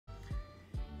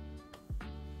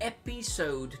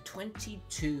episode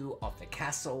 22 of the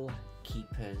Castle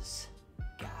Keeper's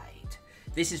Guide.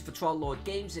 This is for Trollord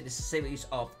Games. It is a series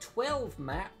of 12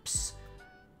 maps.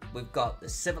 We've got the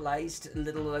civilized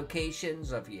little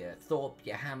locations of your Thorpe,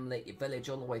 your hamlet, your village,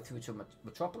 all the way through to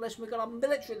metropolis. We've got our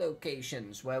military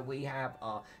locations where we have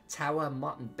our tower,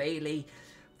 Martin Bailey,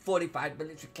 45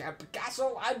 military camp,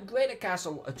 castle, and greater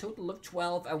castle, a total of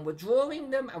 12, and we're drawing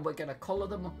them and we're going to colour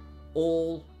them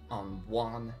all on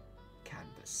one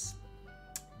canvas.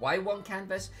 Why one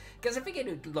canvas? Because I figured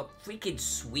it would look freaking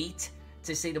sweet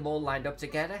to see them all lined up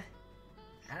together.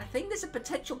 And I think there's a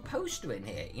potential poster in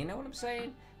here, you know what I'm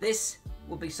saying? This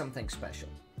will be something special.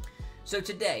 So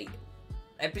today,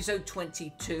 episode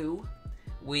 22,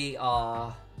 we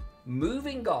are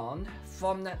moving on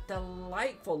from that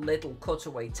delightful little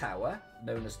cutaway tower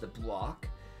known as the Block.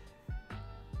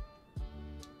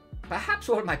 Perhaps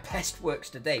one of my best works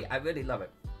today, I really love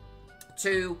it,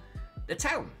 to the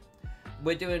town.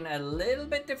 We're doing a little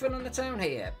bit different on the town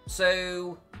here.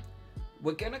 So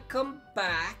we're gonna come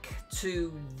back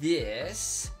to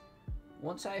this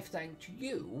once I've thanked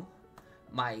you,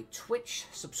 my Twitch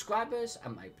subscribers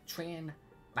and my Patreon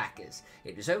backers.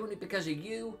 It is only because of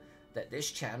you that this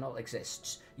channel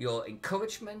exists. Your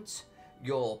encouragement,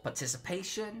 your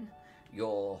participation,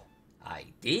 your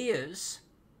ideas,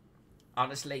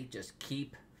 honestly, just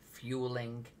keep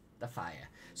fueling the fire.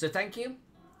 So thank you.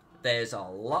 There's a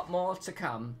lot more to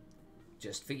come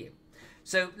just for you.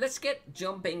 So let's get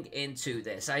jumping into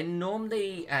this. I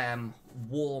normally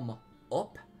warm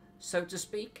up, so to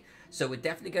speak. So we're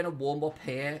definitely going to warm up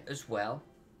here as well.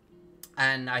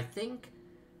 And I think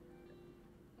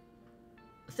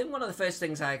one of the first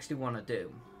things I actually want to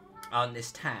do on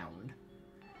this town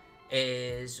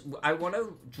is I want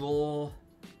to draw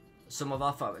some of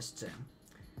our forests in,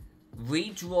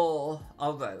 redraw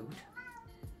our road,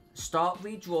 start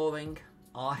redrawing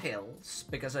our hills,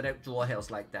 because I don't draw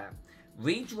hills like that,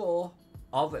 redraw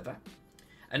our river,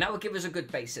 and that will give us a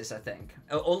good basis, I think.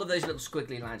 All of those little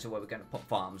squiggly lines are where we're going to put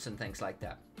farms and things like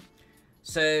that.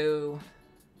 So,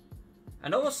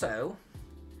 and also,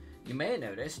 you may have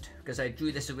noticed, because I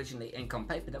drew this originally ink on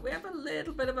paper, that we have a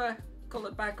little bit of a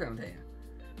coloured background here,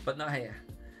 but not here.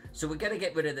 So we're going to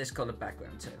get rid of this coloured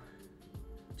background too.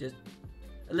 Just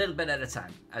a little bit at a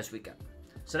time as we go.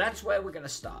 So that's where we're going to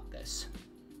start this.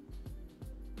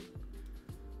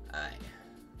 Alright.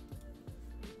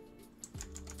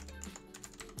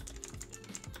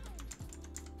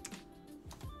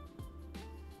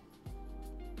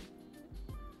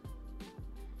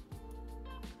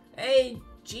 Hey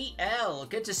GL,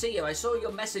 good to see you. I saw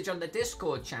your message on the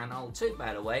Discord channel too,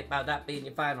 by the way, about that being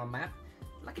your final map.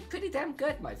 Looking pretty damn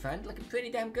good, my friend. Looking pretty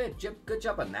damn good. Good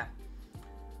job on that.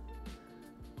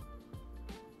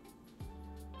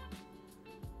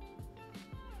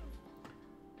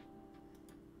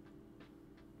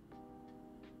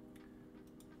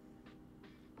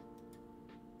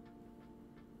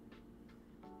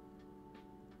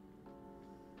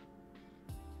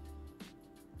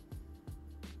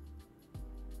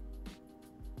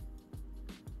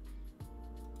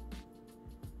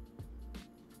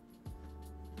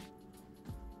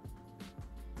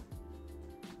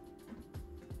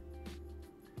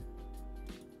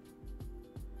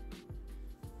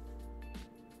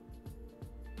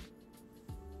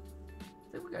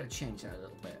 I think we gotta change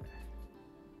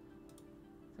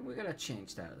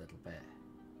that a little bit.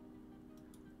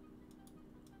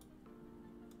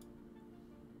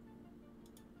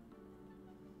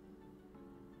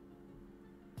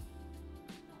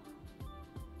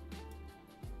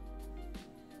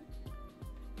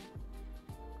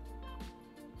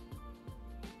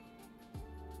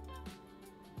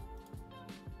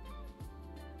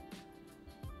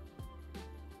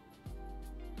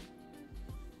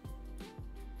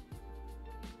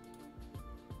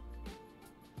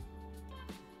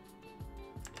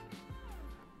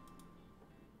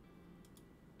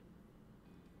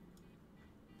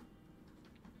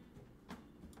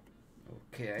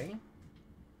 Okay.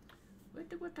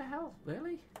 What the hell?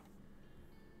 Really?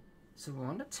 So we're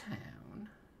on the town.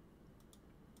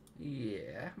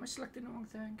 Yeah. Am I selecting the wrong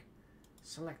thing?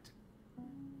 Select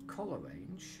color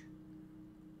range.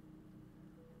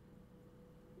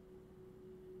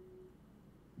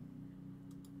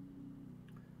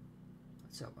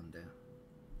 What's that one do?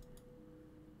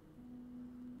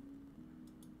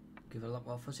 Give it a lot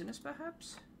more fuzziness,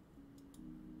 perhaps?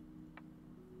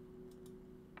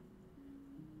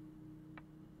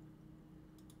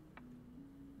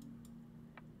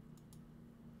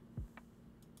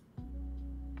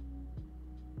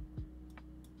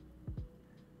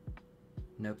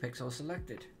 No pixel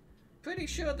selected. Pretty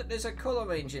sure that there's a color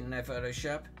range in there,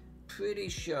 Photoshop. Pretty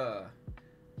sure.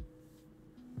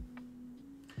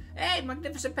 Hey,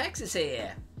 Magnificent Pex is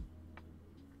here.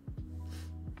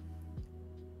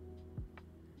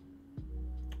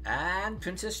 And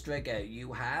Princess Strigger,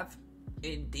 you have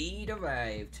indeed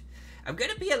arrived. I'm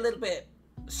going to be a little bit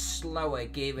slower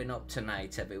gearing up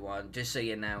tonight, everyone, just so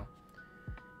you know.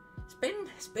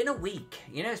 It's been a week.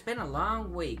 You know, it's been a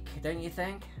long week, don't you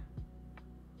think?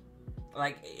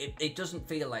 Like, it doesn't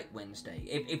feel like Wednesday.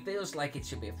 It feels like it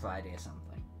should be a Friday or something.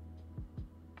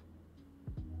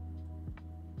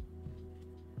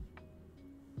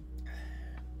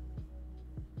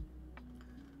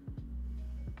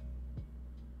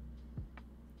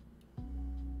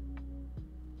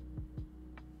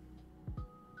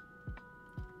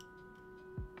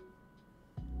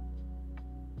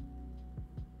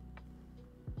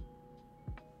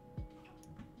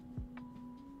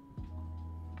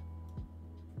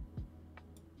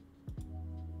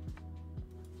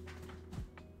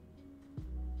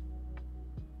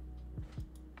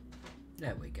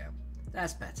 There we go.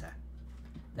 That's better.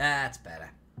 That's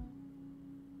better.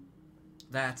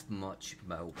 That's much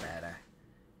more better.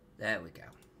 There we go.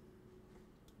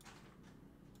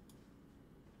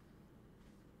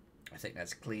 I think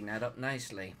that's cleaned that up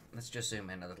nicely. Let's just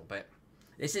zoom in a little bit.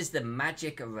 This is the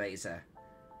magic eraser.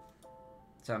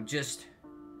 So I'm just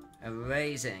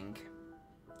erasing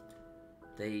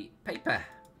the paper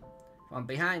from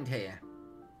behind here.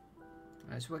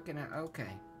 It's working out okay.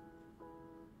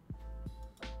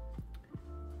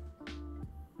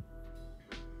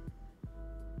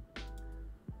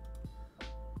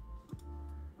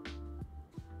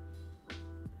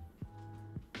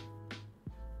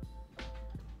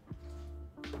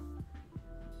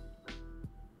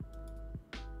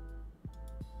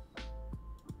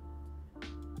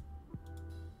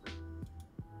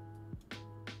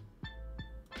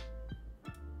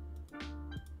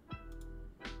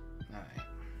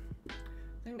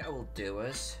 I think that will do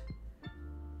us.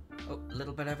 Oh, a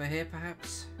little bit over here,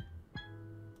 perhaps.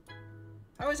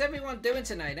 How is everyone doing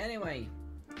tonight, anyway?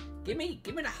 Give me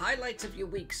the highlights of your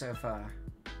week so far.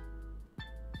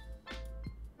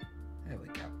 There we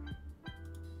go.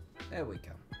 There we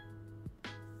go.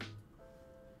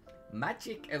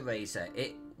 Magic eraser.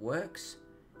 It works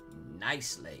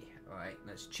nicely. All right,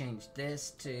 let's change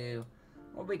this to.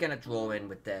 What are we gonna draw in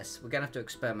with this? We're gonna have to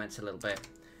experiment a little bit.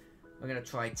 We're gonna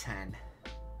try 10.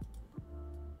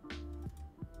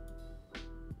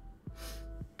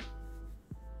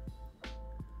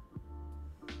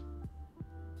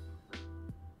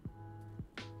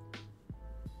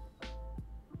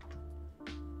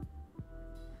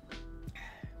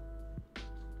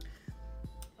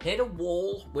 Hit a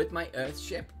wall with my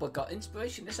Earthship, but got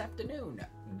inspiration this afternoon.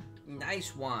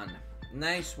 Nice one.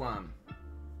 Nice one.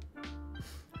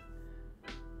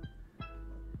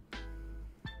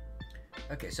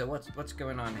 Okay, so what's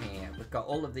going on here? We've got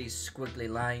all of these squiggly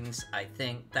lines. I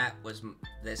think that was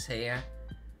this here.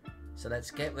 So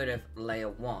let's get rid of layer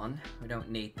 1. We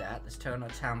don't need that. Let's turn our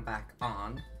town back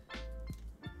on.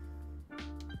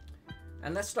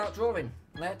 And let's start drawing.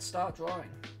 Let's start drawing.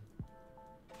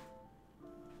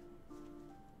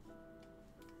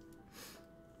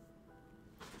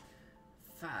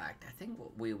 Fact, I think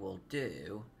what we will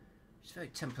do, just very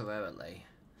temporarily,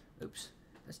 oops,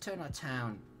 let's turn our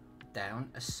town down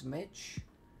a smidge.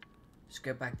 Let's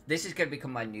go back. This is going to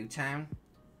become my new town.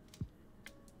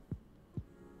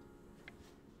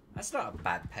 That's not a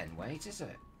bad pen weight, is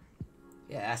it?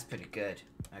 Yeah, that's pretty good.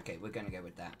 Okay, we're going to go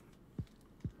with that.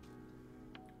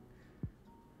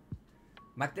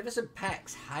 Magnificent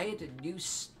Pex hired a new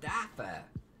staffer.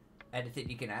 Anything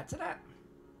you can add to that?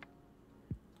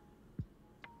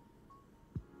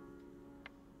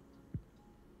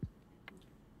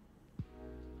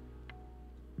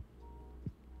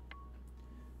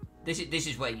 This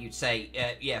is where you'd say,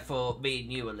 yeah, for me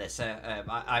and you, Alyssa,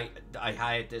 I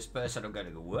hired this person. I'm going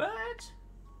to go, what?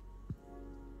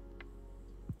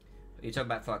 Are you talking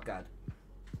about fuck God?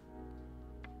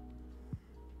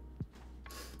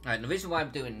 Alright, the reason why I'm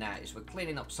doing that is we're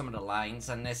cleaning up some of the lines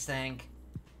on this thing.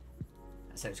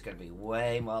 So it's going to be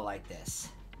way more like this.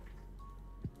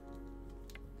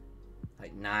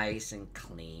 Like nice and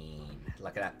clean.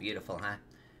 Look at that, beautiful, huh?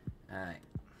 Alright.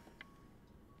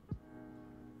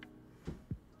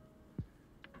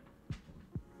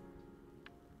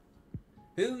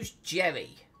 Who's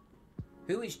Jerry?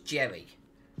 Who is Jerry?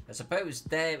 I suppose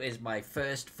there is my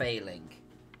first failing.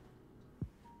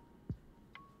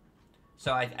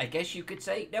 So I guess you could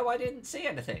say, no, I didn't see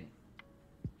anything.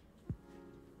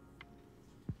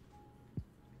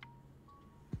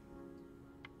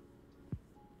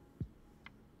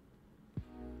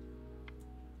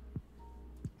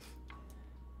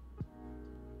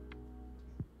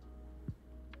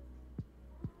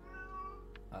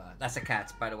 That's a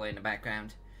cat, by the way, in the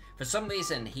background. For some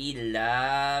reason, he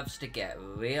loves to get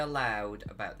real loud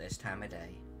about this time of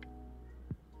day.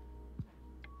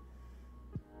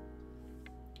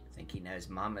 I think he knows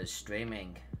Mama's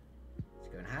streaming. He's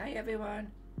going, hi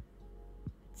everyone.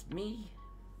 It's me.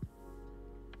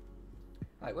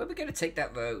 Alright, where are we going to take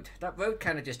that road? That road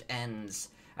kind of just ends.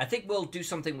 I think we'll do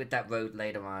something with that road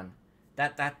later on.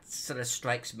 That sort of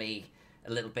strikes me a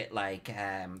little bit like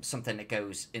something that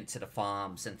goes into the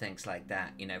farms and things like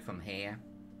that, you know, from here.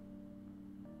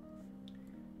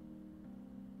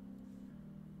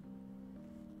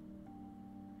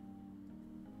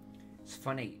 It's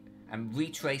funny, I'm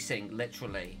retracing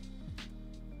literally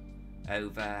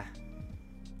over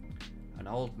an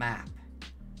old map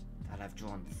that I've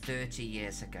drawn 30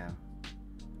 years ago.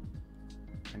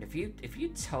 And if you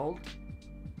told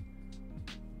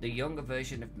the younger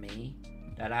version of me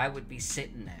that I would be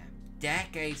sitting there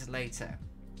decades later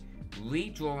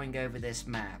redrawing over this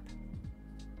map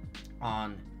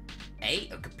on a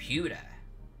computer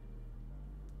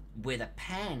with a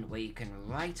pen where you can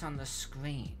write on the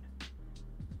screen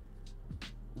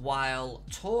while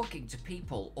talking to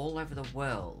people all over the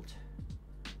world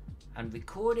and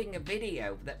recording a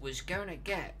video that was going to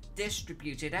get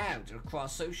distributed out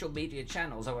across social media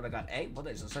channels, I would have gone, hey, well,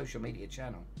 there's a social media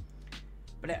channel.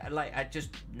 But I just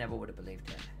never would have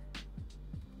believed it.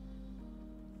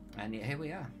 And yet here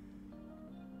we are.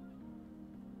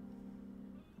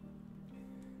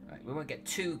 Right, we won't get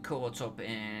too caught up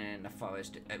in the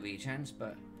forest regions,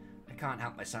 but I can't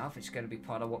help myself. It's going to be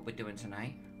part of what we're doing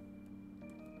tonight.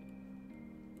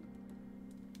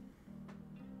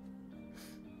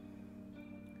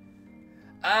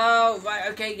 Oh,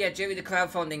 right, okay, yeah, Jerry the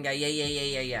crowdfunding guy.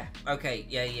 Yeah. Okay,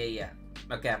 yeah.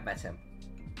 Okay, I've met him.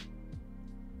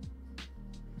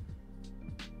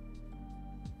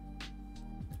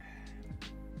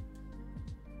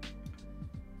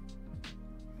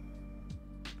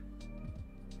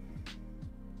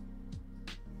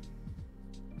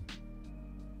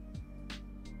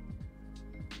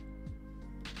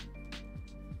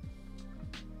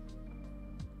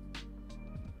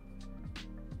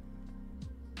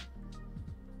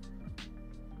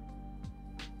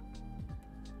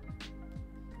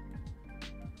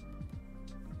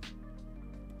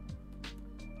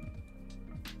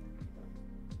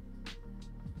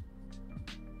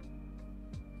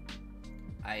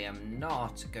 I am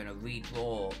not going to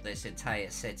redraw this entire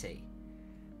city,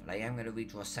 but I am going to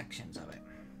redraw sections of it.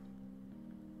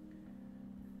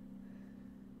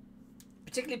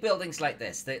 Particularly buildings like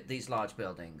this, these large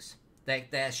buildings. They're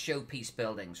showpiece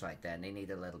buildings right there, and they need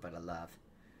a little bit of love.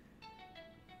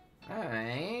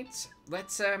 Alright,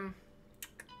 let's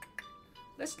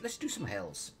do some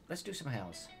hills. Let's do some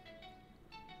hills.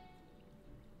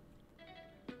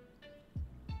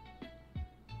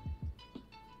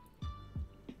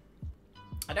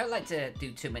 I don't like to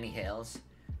do too many hills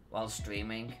while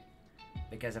streaming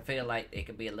because I feel like it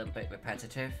can be a little bit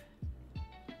repetitive.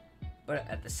 But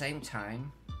at the same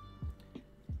time,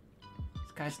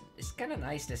 it's kind of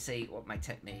nice to see what my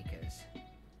technique is.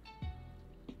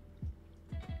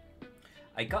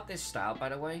 I got this style, by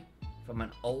the way, from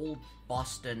an old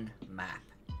Boston map.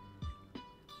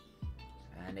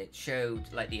 And it showed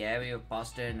like the area of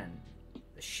Boston and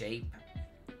the shape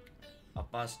of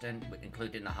Boston,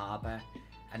 including the harbor.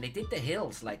 And they did the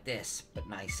hills like this, but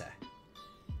nicer.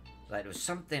 Like there was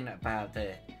something about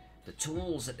the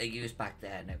tools that they used back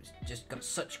then. It was just got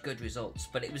such good results.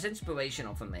 But it was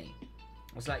inspirational for me.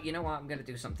 I was like, you know what? I'm gonna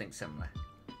do something similar.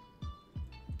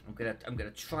 I'm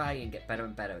gonna try and get better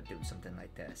and better at doing something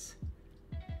like this.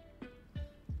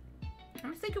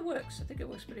 And I think it works. I think it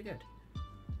works pretty good.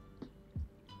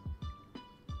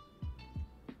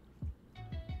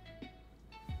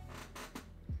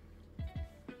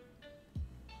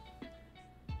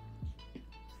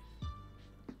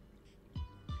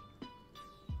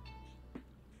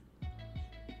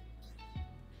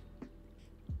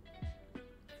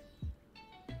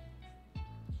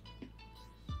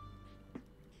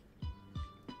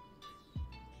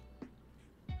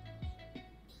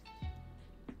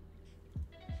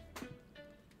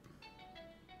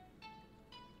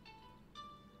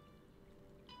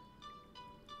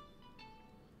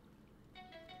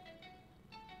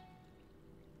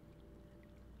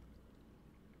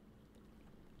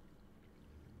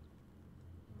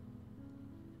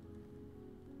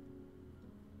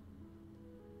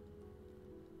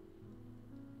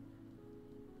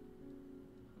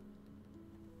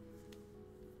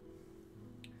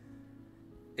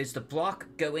 Is the block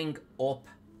going up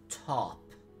top?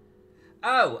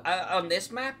 Oh, on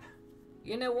this map?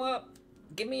 You know what?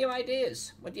 Give me your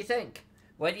ideas. What do you think?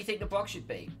 Where do you think the block should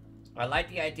be? I like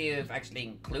the idea of actually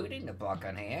including the block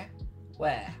on here.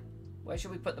 Where? Where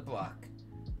should we put the block?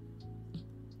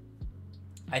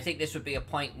 I think this would be a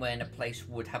point when a place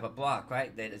would have a block,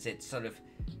 right? That as it sort of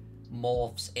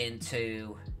morphs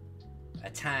into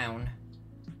a town.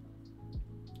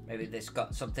 Maybe this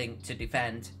got something to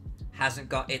defend. Hasn't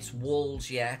got its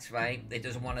walls yet, right? It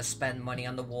doesn't want to spend money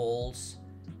on the walls.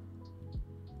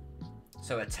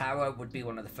 So a tower would be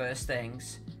one of the first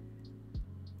things.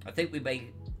 I think we may...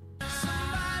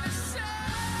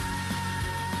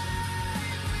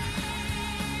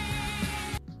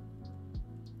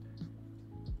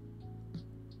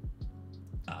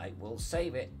 I will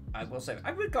save it. I will save it. I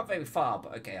haven't got very far,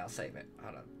 but okay, I'll save it.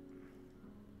 Hold on.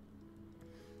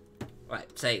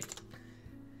 Right, saved.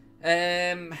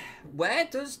 Where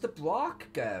does the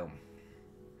block go?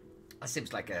 That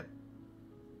seems like a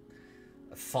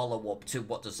follow-up to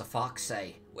what does the fox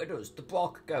say? Where does the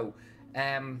block go?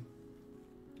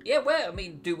 Yeah, where? I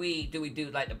mean, do we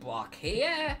do like the block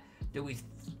here? Do we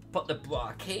put the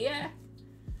block here?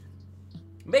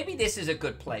 Maybe this is a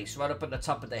good place, right up at the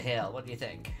top of the hill. What do you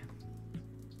think?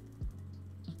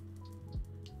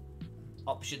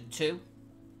 Option 2.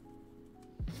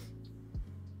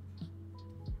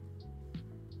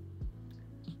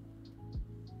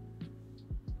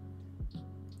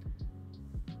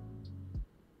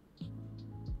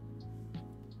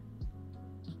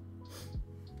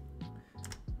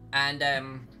 And, I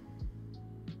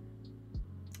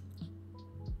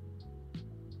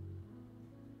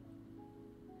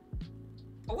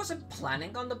wasn't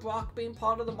planning on the block being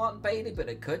part of the Motte and Bailey, but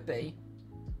it could be.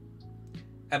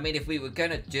 I mean, if we were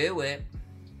gonna do it...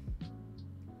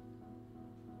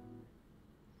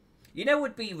 You know what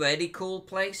would be a really cool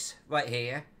place? Right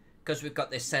here. Because we've got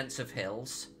this sense of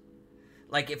hills.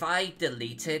 Like, if I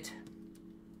deleted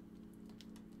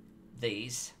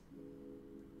these...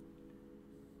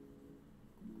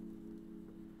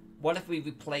 What if we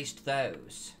replaced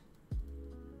those?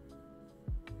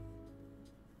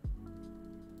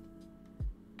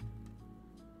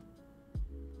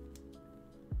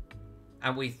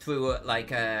 And we threw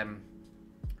like a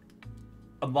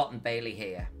Motte and Bailey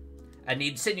here. And the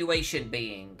insinuation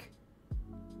being,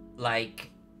 like,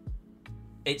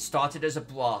 it started as a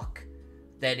block,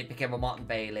 then it became a Motte and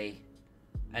Bailey,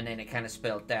 and then it kind of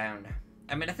spilled down.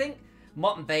 I mean, I think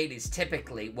Motte and Baileys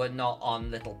typically were not on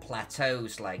little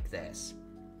plateaus like this.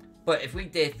 But if we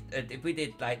did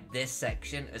like this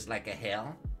section as like a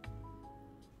hill,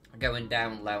 going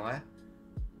down lower,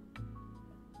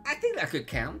 I think that could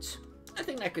count. I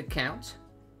think that could count.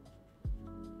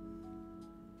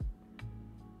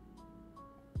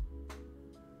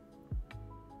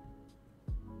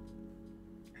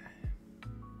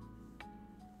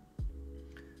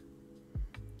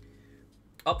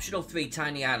 Optional 3,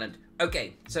 Tiny Island.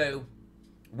 Okay, so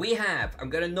we have, I'm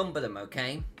going to number them,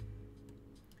 okay?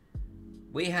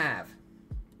 We have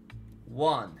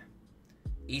 1,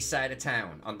 east side of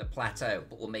town on the plateau,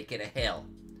 but we'll make it a hill.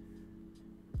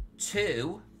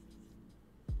 2,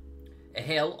 a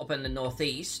hill up in the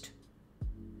northeast.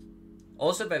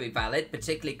 Also very valid,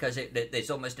 particularly because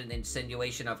there's almost an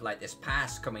insinuation of like this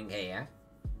pass coming here.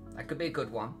 That could be a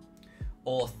good one.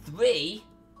 Or 3,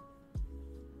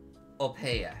 up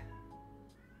here.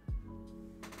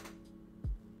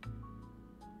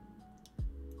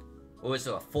 Or is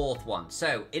there a 4th one?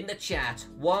 So, in the chat,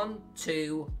 1,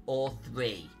 2, or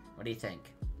 3. What do you think?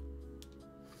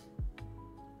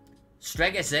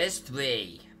 Streger says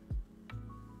 3.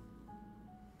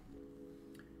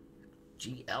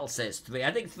 GL says 3.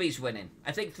 I think 3's winning.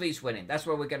 I think 3's winning. That's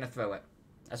where we're going to throw it.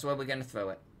 That's where we're going to throw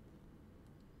it.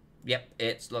 Yep,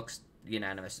 it looks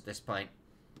unanimous at this point.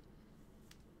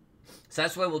 So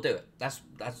that's where we'll do it. That's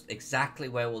exactly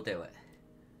where we'll do it.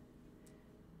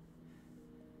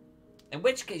 In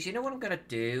which case, you know what I'm gonna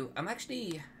do? I'm gonna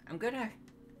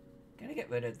get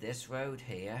rid of this road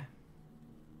here.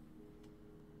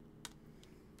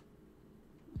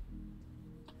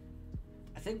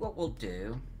 I think what we'll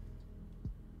do.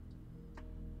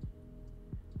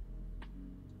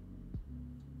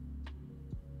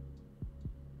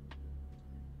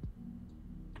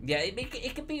 Yeah,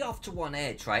 it can be off to one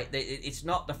edge, right? It's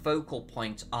not the focal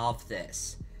point of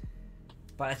this.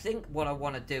 But I think what I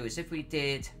want to do is if we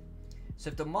did... So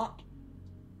if the Motte...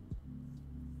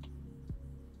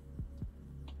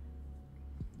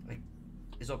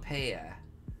 is up here,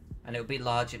 and it'll be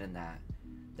larger than that,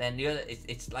 then the other...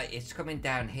 It's like, it's coming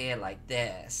down here like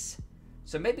this.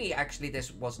 So maybe actually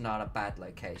this was not a bad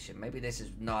location. Maybe this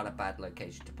is not a bad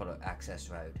location to put an access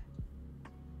road.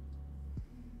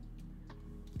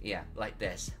 Yeah, like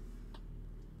this.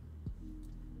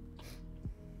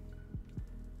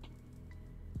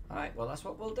 Alright, well that's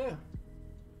what we'll do.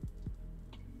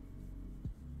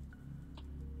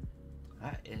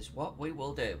 That is what we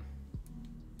will do.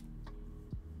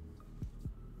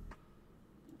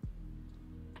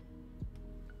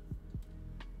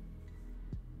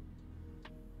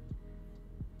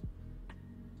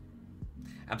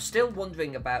 I'm still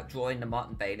wondering about drawing the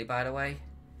Martin Bailey, by the way,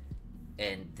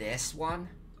 in this one.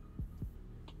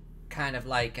 Kind of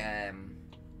like,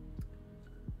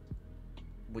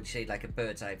 would you say like a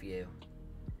bird's eye view?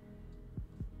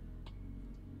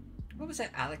 What was it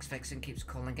Alex Vixen keeps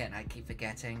calling it and I keep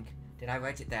forgetting? Did I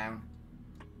write it down?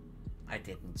 I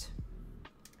didn't.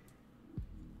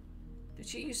 Did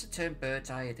she use the term bird's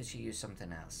eye or did she use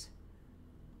something else?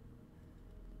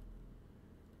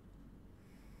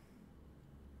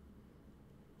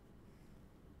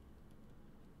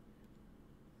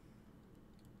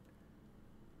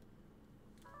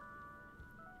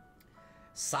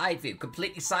 Side view,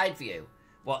 completely side view.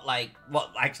 What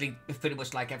actually pretty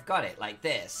much like I've got it like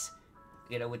this,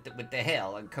 you know, with the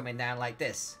hill and coming down like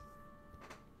this.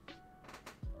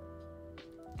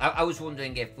 I was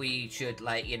wondering if we should,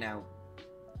 like, you know,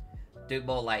 do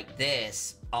more like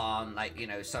this on, like, you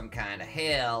know, some kind of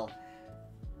hill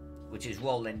which is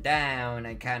rolling down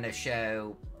and kind of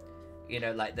show, you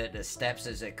know, like the steps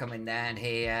as they're coming down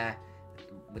here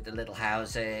with the little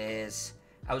houses.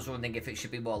 I was wondering if it should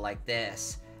be more like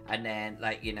this, and then,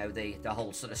 like, you know, the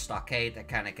whole sort of stockade that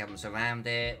kind of comes around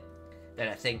it. Then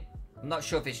I think, I'm not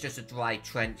sure if it's just a dry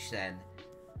trench then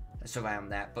that's around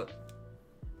that, but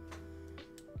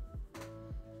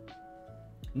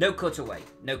no cutaway,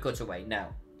 no cutaway, no.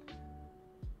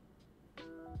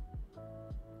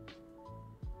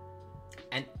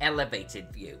 An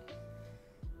elevated view.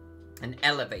 An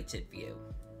elevated view.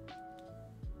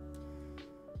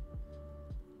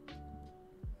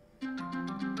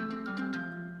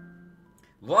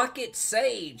 Rocket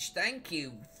Sage, thank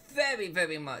you very,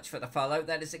 very much for the follow.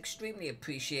 That is extremely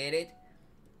appreciated.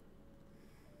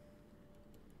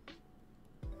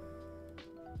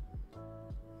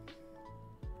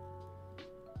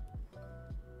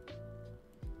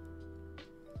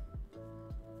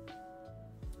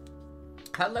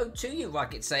 Hello to you,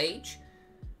 Rocket Sage.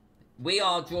 We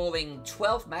are drawing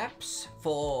 12 maps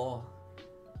for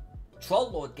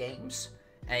Trollord Games,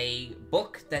 a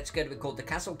book that's going to be called The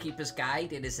Castle Keeper's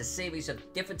Guide. It is a series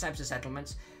of different types of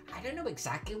settlements. I don't know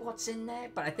exactly what's in there,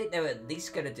 but I think they're at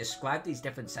least going to describe these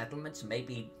different settlements,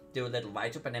 maybe do a little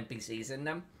write-up and NPCs in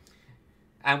them.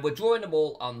 And we're drawing them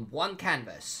all on one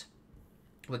canvas.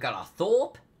 We've got our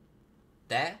Thorpe,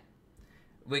 there.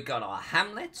 We've got our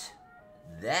hamlet,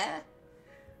 there.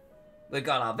 We've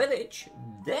got our village,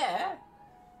 there.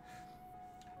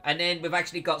 And then we've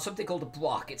actually got something called a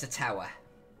block. It's a tower.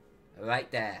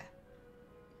 Right there.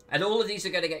 And all of these are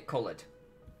going to get coloured.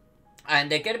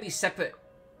 And they're going to be separate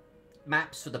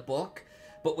maps for the book.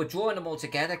 But we're drawing them all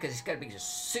together because it's going to be a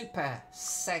super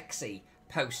sexy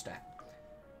poster.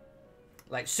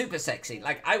 Like, super sexy.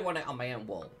 Like, I want it on my own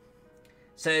wall.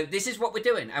 So this is what we're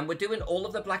doing. And we're doing all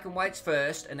of the black and whites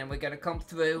first. And then we're going to come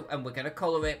through and we're going to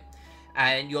colour it.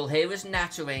 And you'll hear us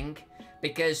nattering,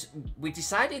 because we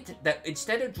decided that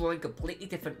instead of drawing completely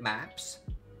different maps,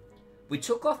 we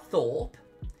took our Thorpe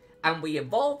and we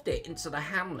evolved it into the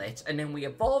hamlet, and then we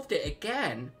evolved it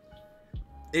again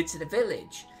into the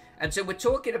village. And so we're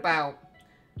talking about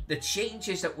the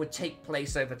changes that would take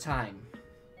place over time.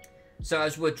 So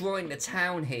as we're drawing the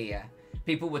town here,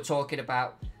 people were talking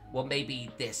about, well, maybe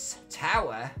this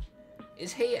tower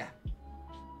is here.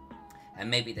 And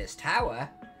maybe this tower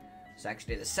is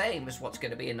actually the same as what's going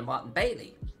to be in the Martin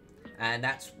Bailey, and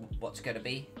that's what's going to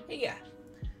be here.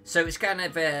 So it's kind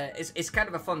of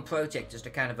a fun project just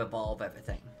to kind of evolve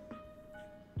everything.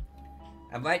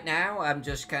 And right now I'm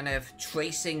just kind of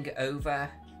tracing over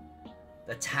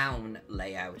the town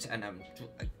layout, and I'm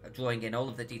drawing in all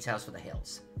of the details for the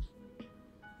hills.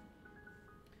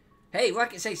 Hey,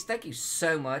 Rocket says thank you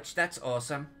so much. That's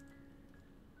awesome.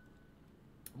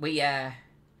 We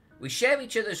share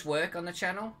each other's work on the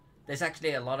channel. There's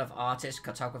actually a lot of artists,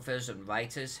 cartographers, and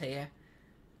writers here.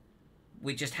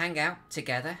 We just hang out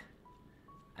together,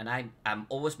 and I'm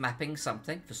always mapping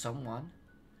something for someone.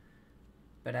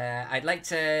 But I'd like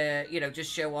to, you know,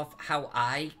 just show off how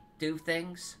I do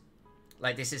things.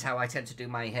 Like, this is how I tend to do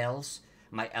my hills,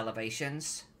 my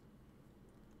elevations.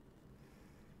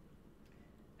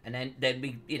 And then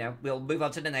we, you know, we'll move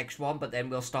on to the next one, but then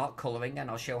we'll start colouring, and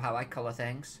I'll show how I colour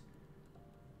things.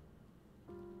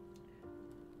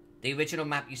 The original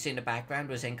map you see in the background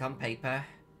was ink on paper.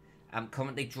 I'm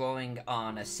currently drawing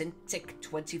on a Cintiq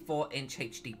 24-inch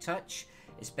HD Touch.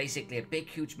 It's basically a big,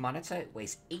 huge monitor. It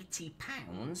weighs 80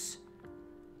 pounds.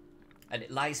 And it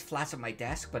lies flat on my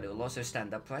desk, but it will also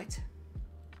stand upright.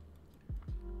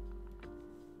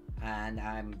 And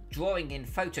I'm drawing in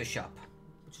Photoshop,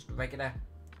 just a regular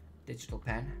digital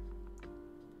pen.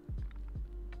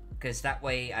 Because that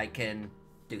way I can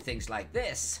do things like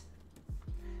this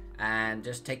and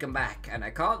just take them back. And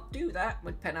I can't do that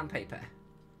with pen and paper.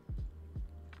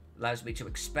 Allows me to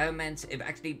experiment. It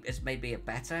actually has made me a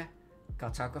better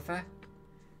cartographer.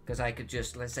 Because I could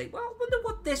just, let's say, well, I wonder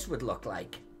what this would look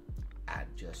like. And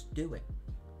just do it.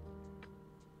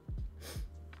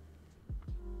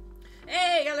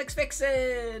 Hey, Alex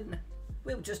Vixen!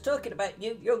 We were just talking about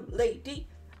you, young lady.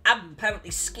 I'm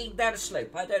apparently skiing down a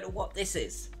slope. I don't know what this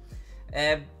is.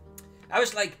 I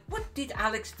was like, what did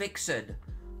Alex Vixen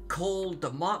call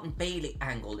the Martin Bailey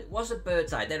angle? It was a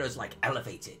bird's eye. Then it was like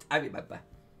elevated. I remember.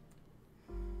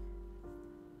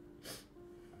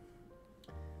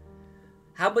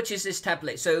 How much is this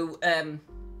tablet? So,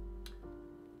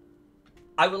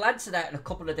 I will answer that in a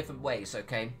couple of different ways,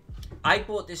 okay? I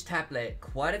bought this tablet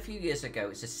quite a few years ago.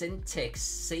 It's a Cintiq,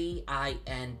 C-I-N-T-I-Q.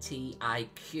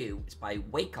 It's by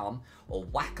Wacom, or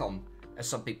Wacom, as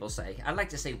some people say. I like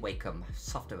to say Wacom,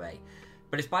 softer A.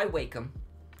 But it's by Wacom.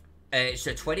 It's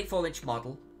a 24-inch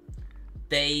model.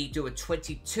 They do a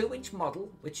 22-inch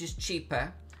model, which is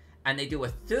cheaper. And they do a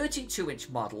 32-inch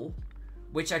model,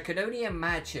 which I can only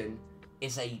imagine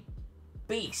is a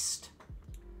beast.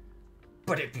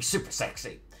 But it'd be super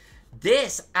sexy.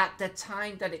 This, at the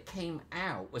time that it came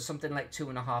out, was something like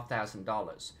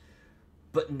 $2,500.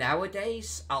 But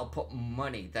nowadays, I'll put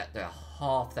money that they're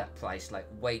half that price, like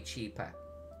way cheaper.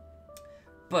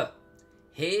 But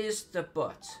here's the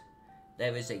but.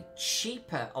 There is a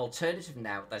cheaper alternative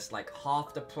now that's like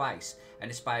half the price. And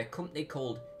it's by a company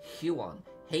called Huion.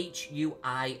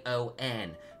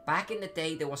 H-U-I-O-N. Back in the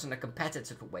day, there wasn't a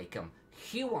competitor to Wacom.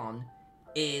 Huion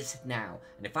is now.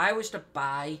 And if I was to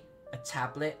buy a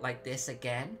tablet like this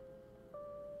again,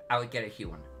 I would get a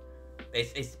Huion.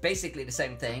 It's basically the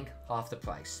same thing, half the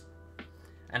price.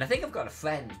 And I think I've got a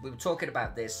friend. We were talking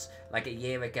about this like a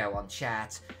year ago on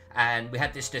chat, and we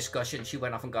had this discussion. She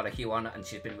went off and got a Huion, and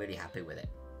she's been really happy with it.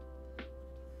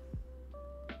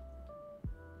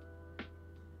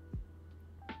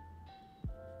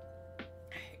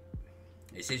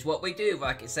 This is what we do,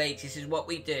 Rocket Sage. This is what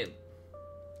we do.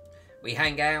 We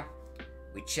hang out,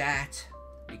 we chat,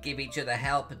 we give each other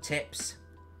help and tips.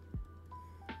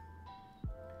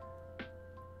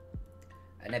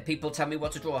 And then people tell me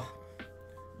what to draw.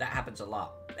 That happens a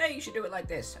lot. Hey, you should do it like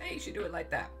this. Hey, you should do it like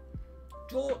that.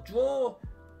 Draw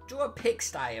a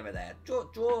pigsty over there.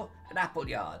 Draw an apple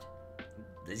yard.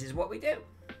 This is what we do.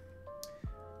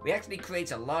 We actually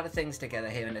create a lot of things together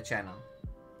here in the channel.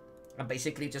 And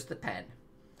basically just the pen.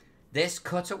 This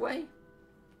cutaway,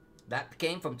 that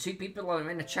came from two people who are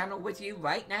in the channel with you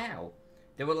right now.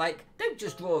 They were like, don't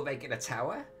just draw a regular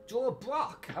tower, draw a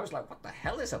block. I was like, what the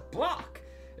hell is a block?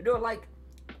 And they were like,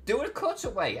 do a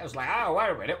cutaway. I was like, oh,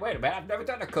 wait a minute, I've never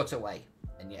done a cutaway.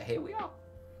 And yet here we are.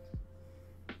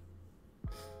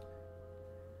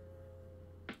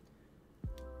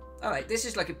 Alright, this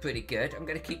is looking pretty good. I'm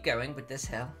going to keep going with this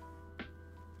hill.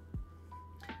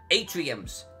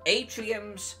 Atriums.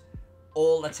 Atriums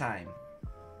all the time.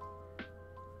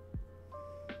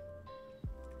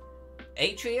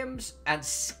 Atriums and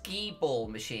ski ball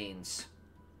machines.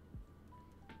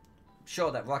 I'm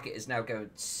sure that Rocket is now going,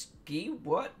 ski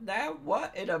what now?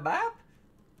 What, in a map?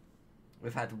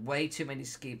 We've had way too many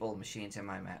ski ball machines in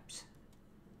my maps.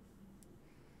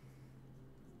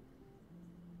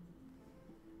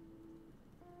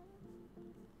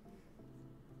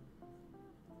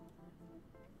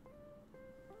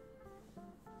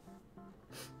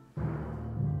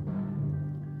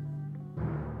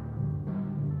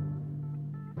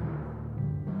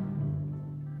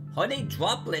 Honey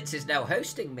Droplets is now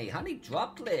hosting me. Honey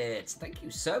Droplets, thank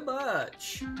you so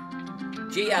much.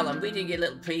 GL, I'm reading your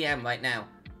little PM right now.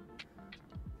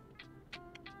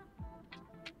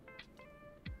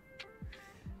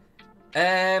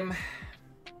 Can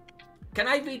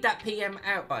I read that PM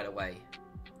out, by the way?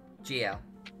 GL.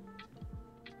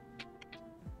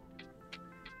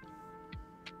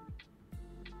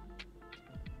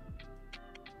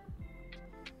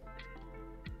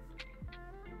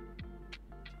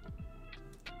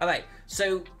 Alright,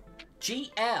 so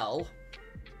GL,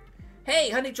 hey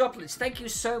Honey Droplets, thank you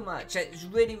so much. It's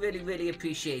really, really, really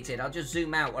appreciated. I'll just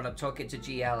zoom out when I'm talking to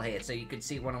GL here so you can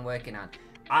see what I'm working on.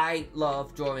 I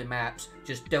love drawing maps,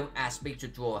 just don't ask me to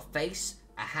draw a face,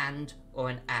 a hand, or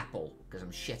an apple, because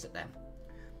I'm shit at them.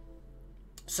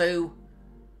 So,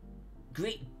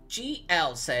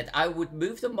 GL said I would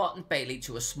move the Martin Bailey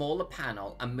to a smaller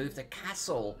panel and move the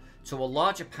castle to a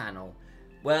larger panel.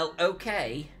 Well,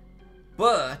 okay,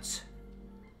 but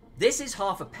this is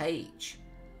half a page.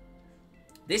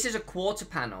 This is a quarter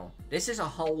panel. This is a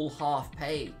whole half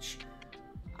page.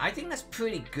 I think that's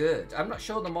pretty good. I'm not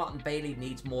sure the Martin Bailey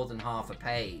needs more than half a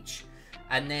page.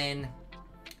 And then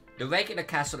the regular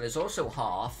castle is also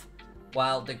half,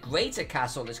 while the greater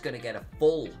castle is going to get a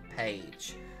full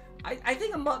page. I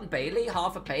think a Martin Bailey,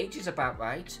 half a page is about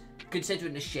right,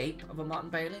 considering the shape of a Martin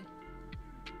Bailey.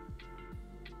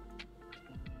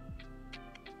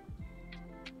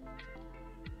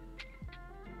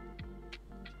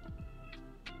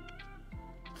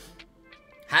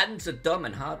 Hands are dumb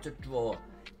and hard to draw.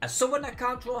 As someone that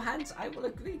can't draw hands, I will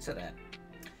agree to that.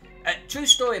 True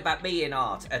story about me in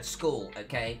art at school,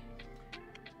 okay?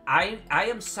 I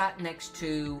am sat next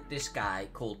to this guy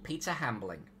called Peter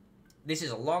Hambling. This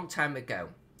is a long time ago.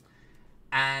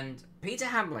 And Peter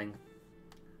Hambling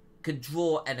could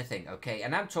draw anything, okay?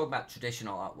 And I'm talking about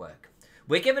traditional artwork.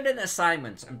 We're given an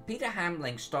assignment, and Peter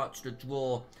Hambling starts to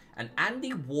draw an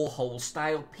Andy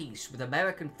Warhol-style piece with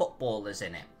American footballers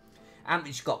in it. And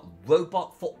he's got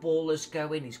robot footballers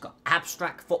going. He's got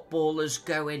abstract footballers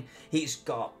going. He's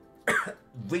got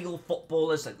real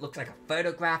footballers that look like a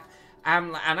photograph.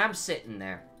 And I'm sitting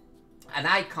there, and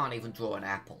I can't even draw an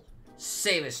apple.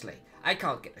 Seriously. I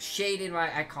can't get the shading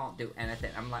right. I can't do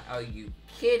anything. I'm like, are you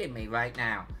kidding me right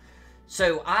now?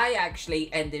 So I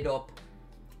actually ended up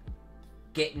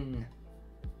getting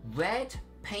red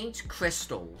paint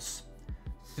crystals,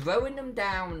 throwing them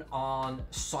down on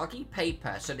soggy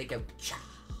paper so they go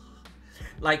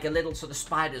like a little sort of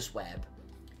spider's web,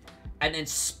 and then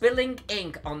spilling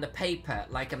ink on the paper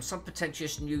like I'm some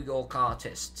pretentious New York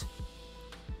artist.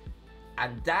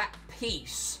 And that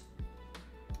piece,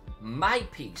 my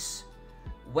piece,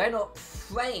 went up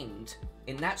framed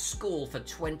in that school for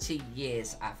 20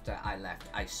 years after I left.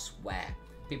 I swear.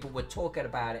 People were talking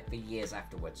about it for years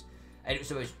afterwards. And it was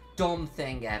the most dumb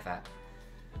thing ever.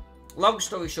 Long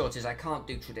story short is I can't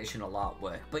do traditional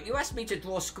artwork, but you asked me to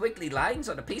draw squiggly lines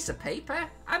on a piece of paper?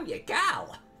 I'm your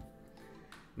gal.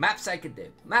 Maps I can do.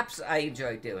 Maps I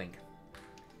enjoy doing.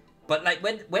 But like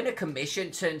when a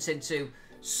commission turns into,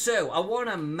 so I want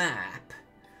a map,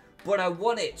 but I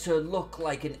want it to look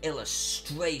like an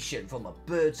illustration from a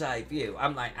bird's eye view.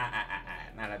 I'm like,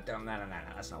 no,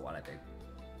 that's not what I do.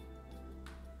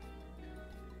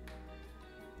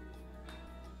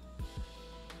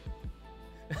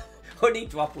 Honey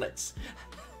droplets.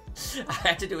 I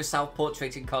had to do a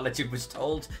self-portrait in college and was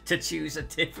told to choose a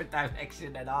different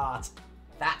direction in art.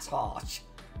 That's harsh.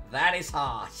 That is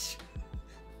harsh.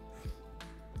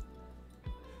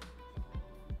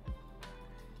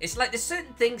 It's like there's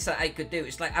certain things that I could do.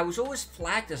 It's like I was always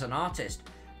flagged as an artist,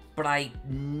 but I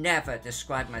never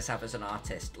described myself as an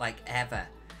artist, like ever.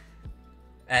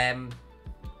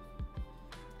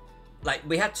 Like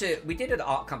we did an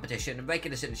art competition, and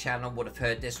regulars in the channel would have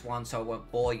heard this one, so I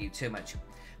won't bore you too much.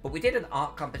 But we did an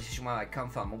art competition where I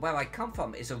come from, and where I come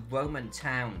from is a Roman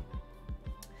town.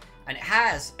 And it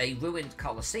has a ruined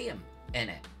Colosseum in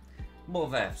it. More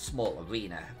of a small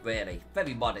arena, really.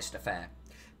 Very modest affair.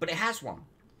 But it has one.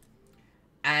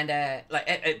 And,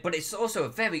 but it's also a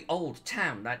very old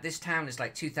town. Like, this town is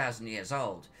like 2,000 years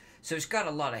old. So it's got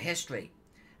a lot of history.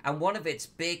 And one of its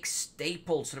big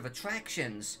staple sort of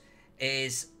attractions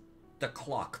is the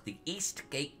clock. The East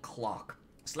Gate clock.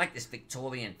 It's like this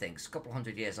Victorian thing. It's a couple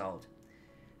hundred years old.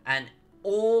 And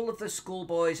all of the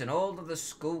schoolboys and all of the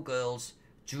schoolgirls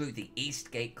drew the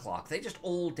East Gate clock. They just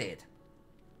all did.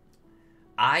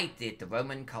 I did the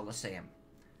Roman Colosseum.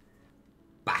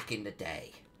 Back in the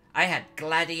day. I had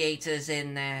gladiators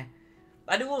in there.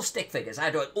 I do all stick figures.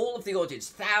 I do all of the audience.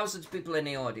 Thousands of people in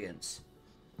the audience.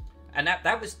 And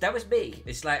that was me.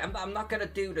 It's like, I'm not going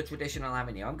to do the traditional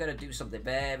avenue. I'm going to do something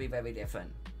very, very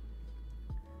different.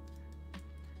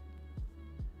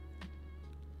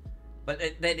 But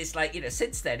then it's like, you know,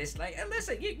 since then, it's like,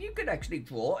 listen, you can actually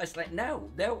draw. It's like,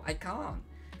 no, I can't.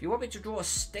 If you want me to draw a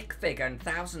stick figure and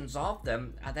thousands of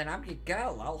them, and then I'm your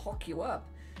girl, I'll hook you up.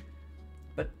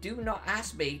 But do not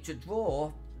ask me to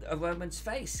draw a Roman's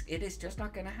face. It is just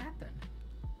not going to happen.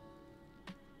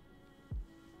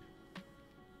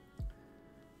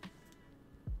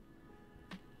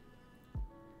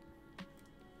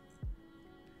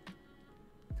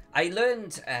 I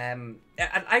learned, and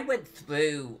I went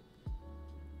through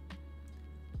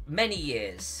many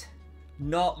years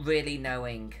not really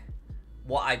knowing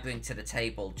what I bring to the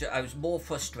table. I was more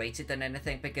frustrated than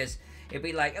anything because it'd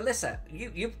be like, Alyssa,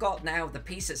 you've got now the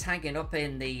piece that's hanging up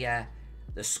in the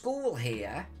school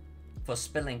here for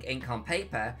spilling ink on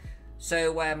paper.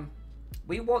 So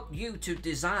we want you to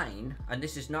design, and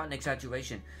this is not an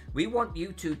exaggeration, we want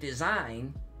you to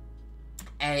design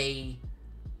a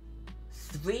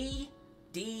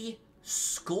 3D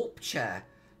sculpture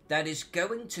that is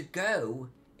going to go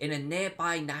in a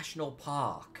nearby national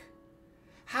park.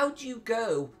 How do you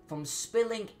go from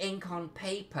spilling ink on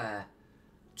paper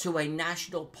to a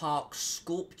national park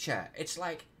sculpture? It's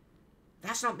like,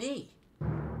 that's not me.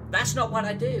 That's not what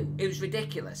I do. It was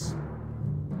ridiculous.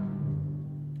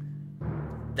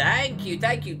 Thank you,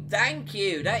 thank you, thank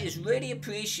you. That is really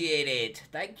appreciated.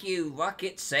 Thank you,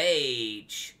 Rocket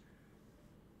Sage.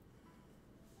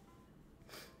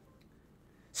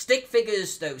 Stick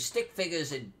figures, though. Stick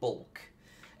figures in bulk.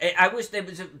 There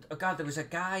was a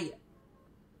guy.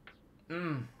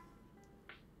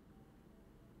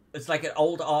 It's like an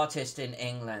old artist in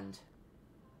England.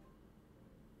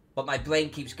 But my brain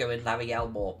keeps going Larry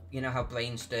Elmore. You know how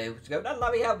brains do. It's going, no,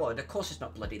 Larry Elmore. And of course it's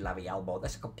not bloody Larry Elmore.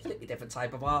 That's a completely different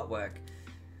type of artwork.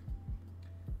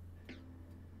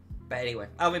 But anyway,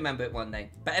 I'll remember it one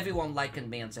day. But everyone likened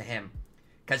me unto him.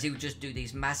 Because he would just do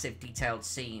these massive detailed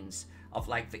scenes of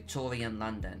like Victorian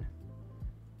London.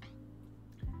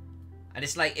 And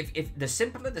it's like, if the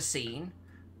simpler the scene,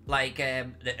 like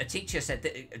a teacher said,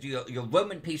 that your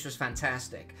Roman piece was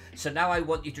fantastic. So now I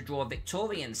want you to draw a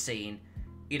Victorian scene,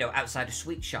 you know, outside a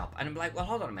sweet shop. And I'm like, well,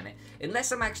 hold on a minute.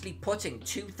 Unless I'm actually putting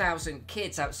 2,000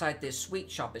 kids outside this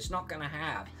sweet shop, it's not going to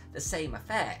have the same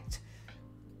effect.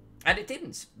 And it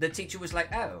didn't. The teacher was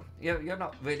like, oh, you're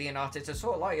not really an artist at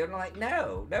all, are you? And I'm like,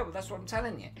 no, that's what I'm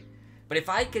telling you. But if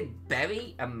I could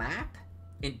bury a map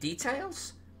in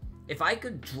details, if I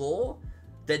could draw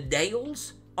the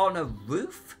nails on a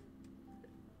roof,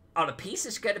 on a piece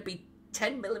that's going to be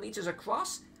 10 millimeters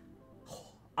across,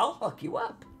 I'll hook you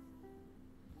up.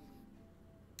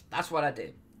 That's what I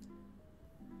do.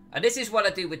 And this is what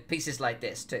I do with pieces like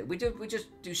this too. We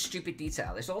just do stupid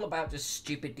detail. It's all about just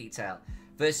stupid detail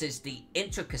versus the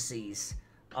intricacies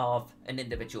of an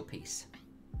individual piece.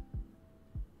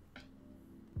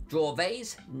 Draw a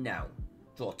vase? No.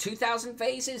 Draw 2,000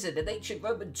 vases in an ancient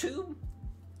Roman tomb?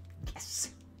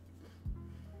 Yes.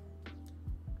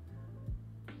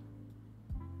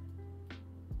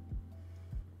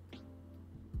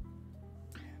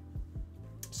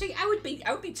 See, I would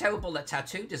be terrible at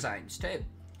tattoo designs too.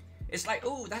 It's like,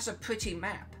 oh, that's a pretty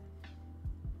map.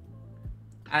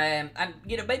 And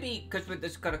you know, maybe because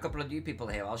there's got a couple of new people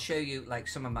here, I'll show you like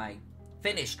some of my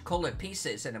finished colored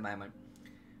pieces in a moment.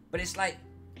 But it's like,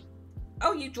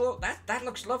 oh, you draw that? That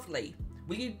looks lovely.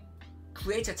 Will you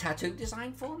create a tattoo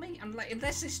design for me? I'm like,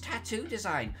 unless this tattoo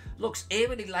design looks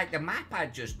eerily like the map I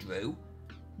just drew,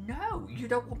 no, you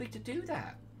don't want me to do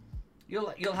that.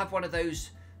 You'll have one of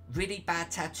those really bad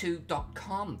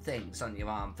tattoo.com things on your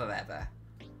arm forever.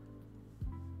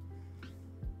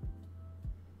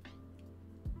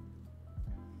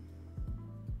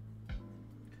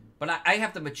 But I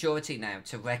have the maturity now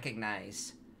to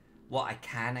recognize what I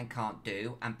can and can't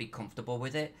do and be comfortable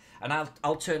with it. And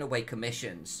I'll turn away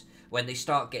commissions when they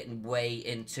start getting way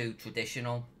into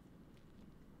traditional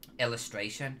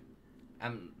illustration.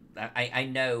 I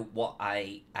know what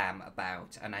I am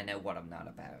about and I know what I'm not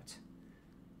about.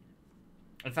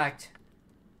 In fact,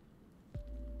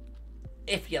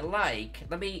 if you like,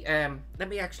 let me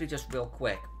actually just real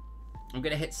quick. I'm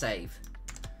gonna hit save,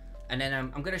 and then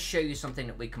I'm gonna show you something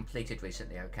that we completed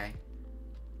recently. Okay,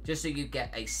 just so you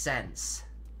get a sense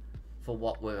for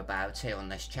what we're about here on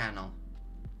this channel.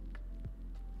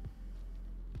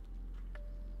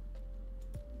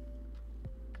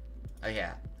 Oh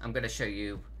yeah, I'm gonna show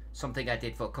you something I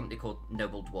did for a company called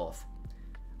Noble Dwarf.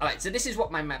 All right, so this is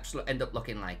what my maps end up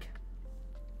looking like.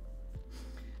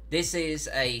 This is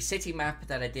a city map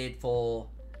that I did for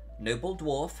Noble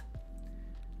Dwarf,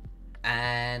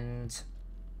 and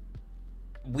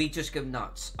we just go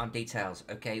nuts on details,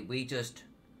 okay? We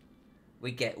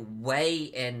get way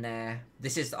in there.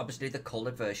 This is obviously the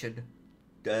colored version.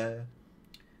 Duh.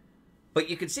 But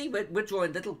you can see we're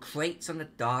drawing little crates on the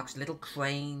docks, little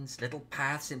cranes, little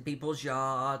paths in people's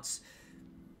yards,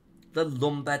 the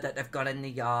lumber that they've got in the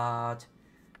yard,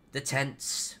 the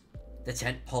tents, the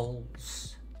tent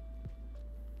poles.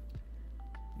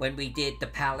 When we did the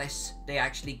palace, they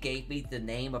actually gave me the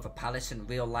name of a palace in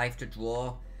real life to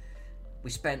draw. We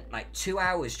spent like 2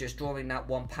 hours just drawing that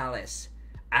one palace,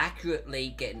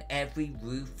 accurately getting every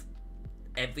roof,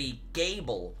 every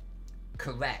gable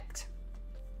correct,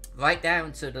 right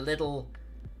down to the little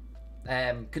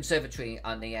conservatory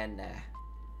on the end there.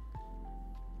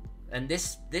 And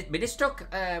this took,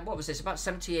 what was this, about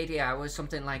 70, 80 hours,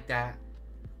 something like that,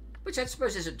 which I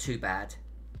suppose isn't too bad.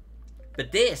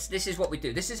 But this is what we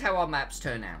do. This is how our maps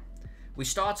turn out. We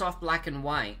start off black and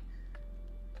white,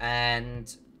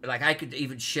 and like I could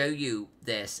even show you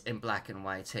this in black and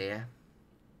white here.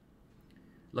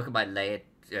 Look at my layered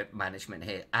management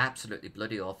here. Absolutely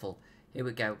bloody awful. Here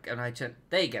we go. And I turn...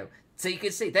 There you go. So you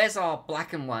can see, there's our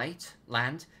black and white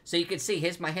land. So you can see,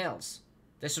 here's my hills.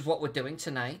 This is what we're doing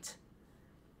tonight.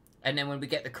 And then when we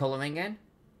get the colouring in,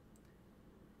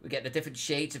 we get the different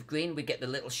shades of green. We get the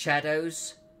little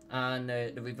shadows on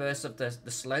the reverse of the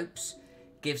slopes.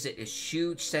 Gives it a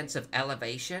huge sense of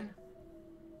elevation.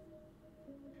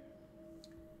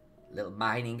 Little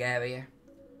mining area.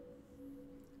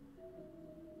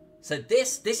 So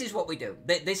this is what we do.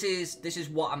 This is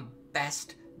what I'm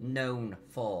best known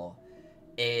for,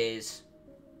 is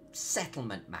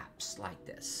settlement maps like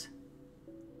this.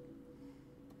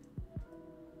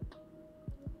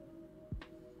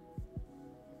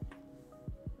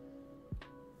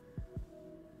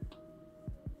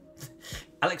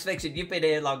 Alex Fiction, you've been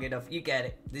here long enough. You get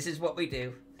it. This is what we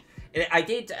do. I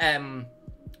did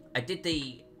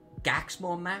the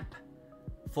Gaxmore map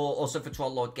also for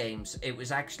Trollord Games. It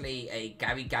was actually a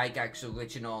Gary Gygax's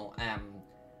original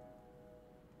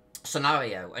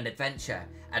scenario, an adventure,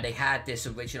 and they had this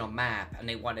original map, and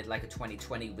they wanted like a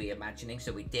 2020 reimagining.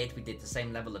 So we did the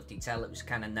same level of detail. It was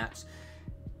kind of nuts.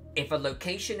 If a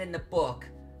location in the book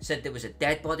said there was a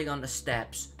dead body on the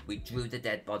steps, we drew the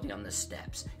dead body on the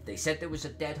steps. They said there was a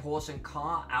dead horse and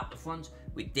car out the front,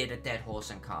 we did a dead horse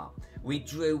and car. We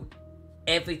drew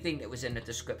everything that was in the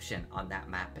description on that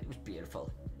map. It was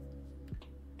beautiful.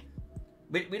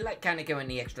 We like kind of going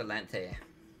the extra length here.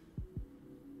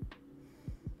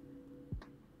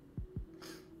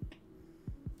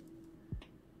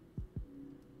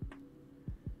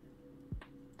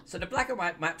 So the black and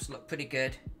white maps look pretty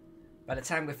good. By the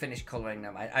time we finish colouring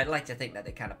them, I'd like to think that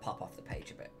they kind of pop off the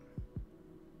page a bit.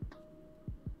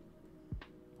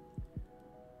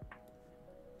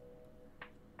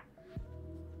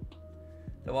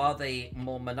 There are the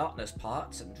more monotonous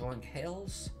parts, and drawing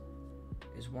hills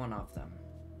is one of them.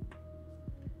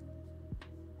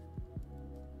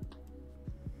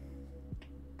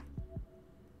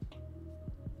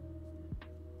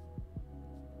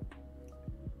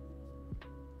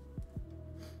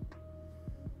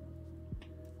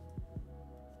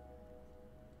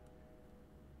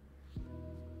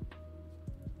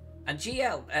 And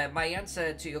GL, my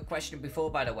answer to your question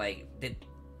before, by the way, did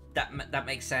that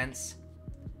make sense?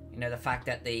 You know, the fact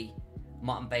that the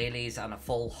Martin Bailey is on a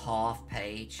full half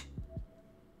page.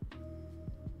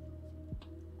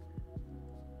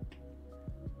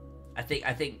 I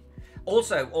think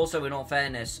also in all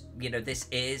fairness, you know, this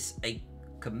is a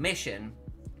commission,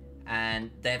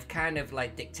 and they've kind of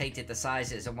like dictated the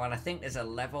sizes, and while I think there's a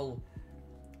level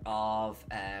of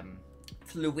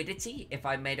fluidity if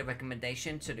I made a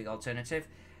recommendation to the alternative,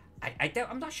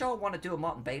 I'm not sure I want to do a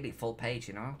Martin Bailey full page,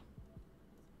 you know.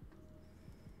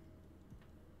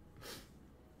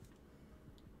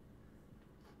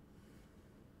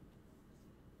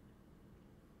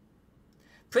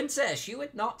 Princess, you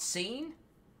had not seen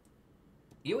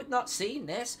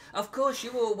this? Of course,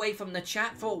 you were away from the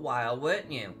chat for a while,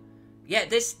 weren't you? Yeah,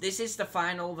 this is the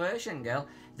final version, girl.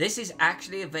 This is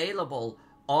actually available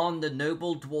on the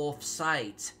Noble Dwarf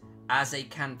site as a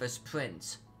canvas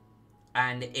print.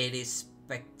 And it is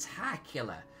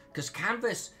spectacular, because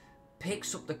canvas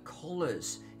picks up the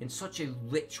colours in such a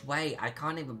rich way. I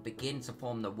can't even begin to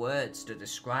form the words to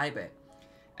describe it.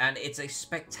 And it's a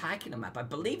spectacular map. I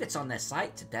believe it's on their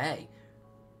site today.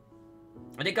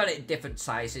 And they got it in different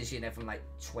sizes, you know, from like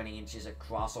 20 inches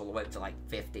across all the way up to like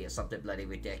 50 or something bloody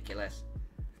ridiculous.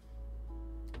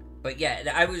 But yeah,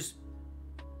 I was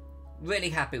really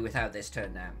happy with how this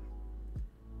turned out.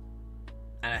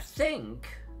 And I think...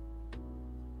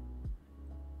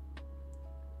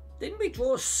 Didn't we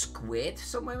draw a squid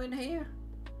somewhere in here?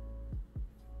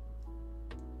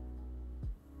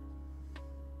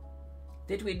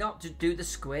 Did we not do the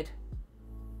squid?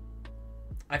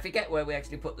 I forget where we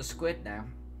actually put the squid now.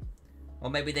 Or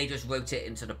maybe they just wrote it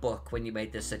into the book when you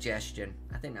made the suggestion.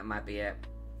 I think that might be it.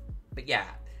 But yeah,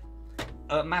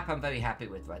 a map I'm very happy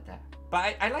with right there.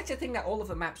 But I like to think that all of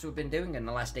the maps we've been doing in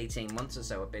the last 18 months or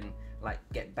so have been like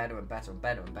getting better and better and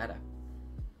better and better.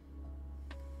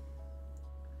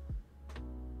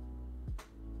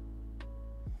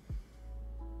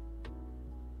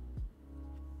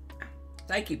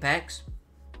 Thank you, Pex.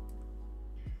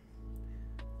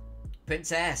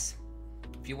 Princess,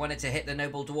 if you wanted to hit the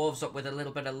Noble Dwarves up with a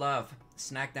little bit of love,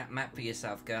 snag that map for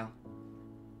yourself, girl.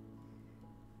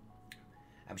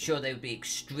 I'm sure they would be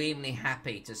extremely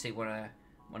happy to see one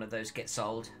of those get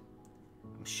sold.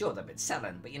 I'm sure they've been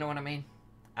selling, but you know what I mean?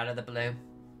 Out of the blue.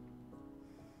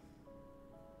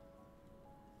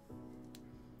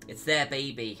 It's their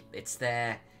baby. It's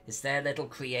their little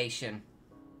creation.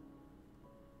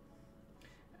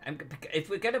 If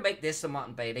we're going to make this a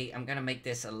Martin Bailey, I'm going to make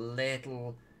this a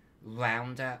little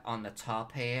rounder on the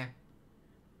top here.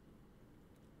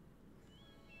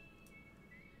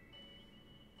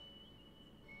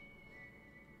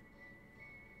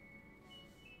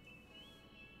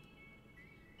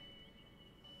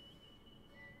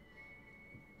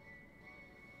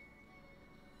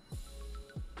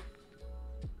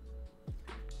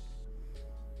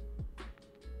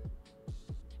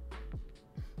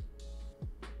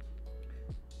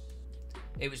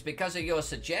 It was because of your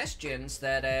suggestions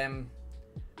that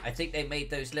I think they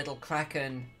made those little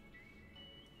Kraken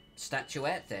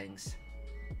statuette things.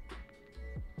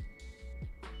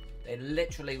 They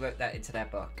literally wrote that into their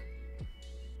book.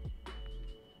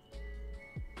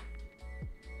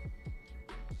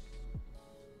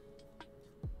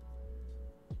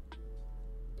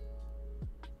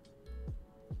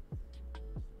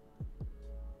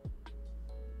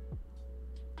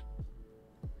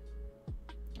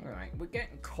 Alright, we're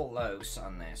getting close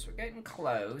on this. We're getting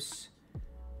close.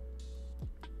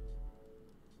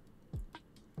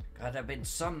 God, there have been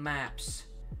some maps.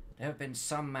 There have been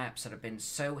some maps that have been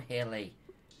so hilly.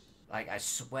 Like, I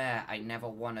swear I never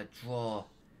want to draw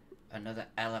another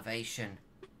elevation.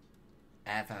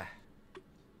 Ever.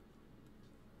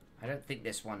 I don't think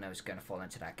this one, though, is going to fall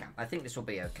into that camp. I think this will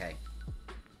be okay.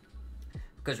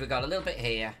 Because we got a little bit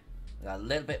here. We got a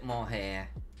little bit more here.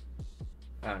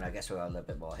 Oh, no, I guess we got a little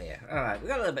bit more here. Alright, we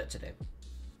got a little bit to do.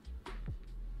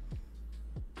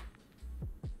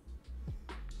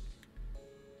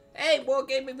 Hey,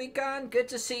 Wargaming Recon, good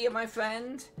to see you, my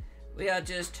friend. We are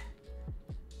just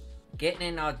getting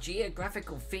in our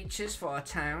geographical features for our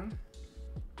town.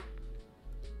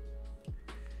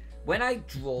 When I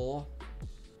draw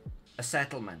a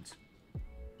settlement,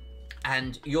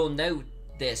 and you'll know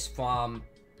this from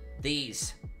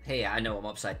these here, I know I'm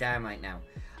upside down right now.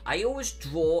 I always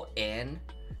draw in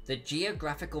the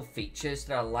geographical features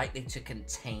that are likely to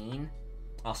contain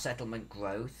our settlement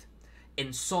growth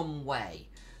in some way.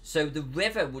 So the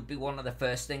river would be one of the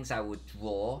first things I would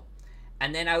draw.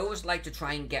 And then I always like to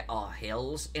try and get our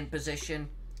hills in position.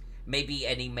 Maybe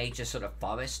any major sort of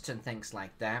forests and things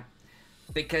like that.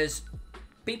 Because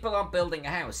people aren't building a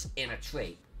house in a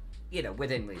tree. You know,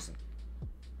 within reason.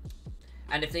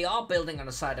 And if they are building on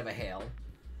the side of a hill,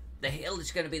 the hill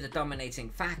is going to be the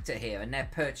dominating factor here, and they're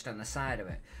perched on the side of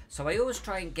it. So I always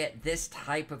try and get this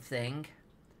type of thing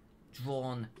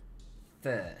drawn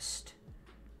first.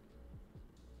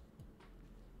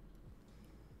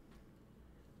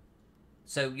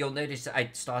 So you'll notice that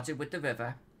I started with the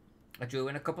river. I drew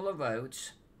in a couple of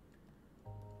roads.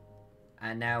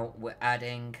 And now we're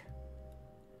adding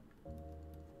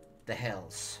the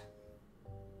hills.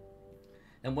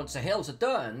 And once the hills are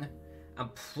done, I'm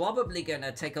probably going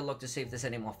to take a look to see if there's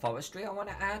any more forestry I want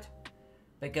to add.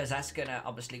 Because that's going to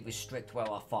obviously restrict where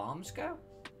our farms go.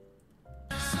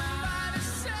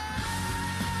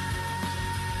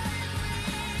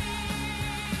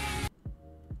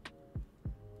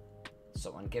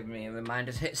 Someone giving me a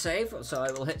reminder to hit save, so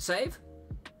I will hit save.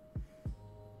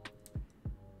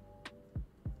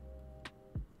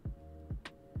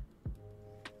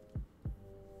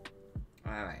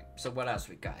 Alright, so what else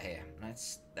we got here?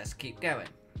 Let's keep going.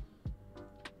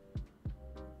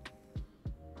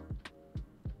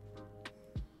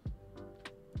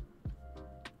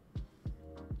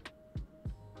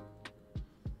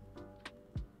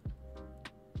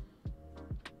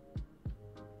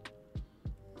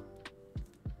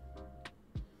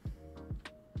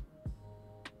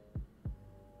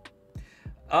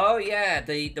 Oh yeah,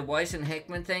 the Weiss and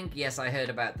Hickman thing? Yes, I heard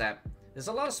about that. There's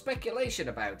a lot of speculation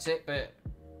about it, but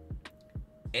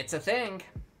it's a thing.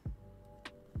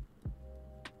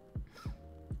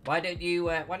 Why don't you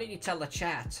tell the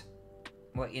chat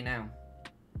what you know?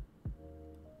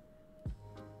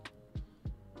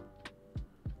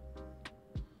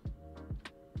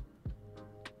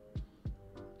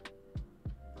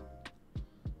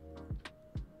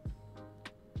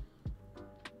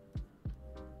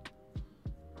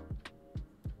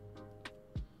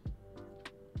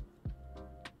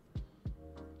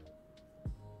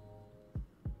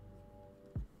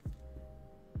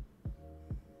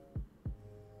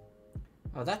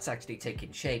 Oh, that's actually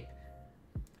taking shape.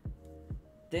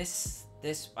 This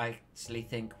I actually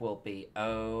think will be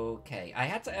okay. I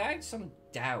had some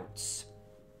doubts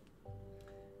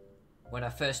when I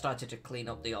first started to clean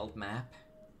up the old map.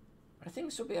 But I think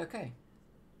this will be okay.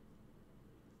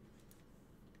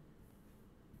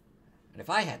 And if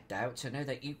I had doubts, I know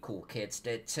that you cool kids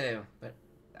did too. But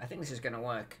I think this is going to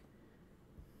work.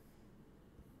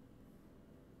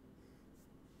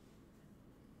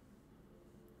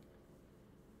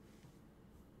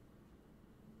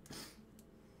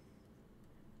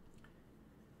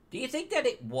 Do you think that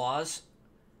it was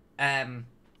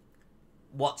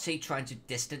WotC trying to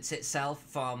distance itself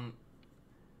from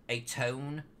a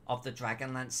tone of the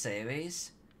Dragonlance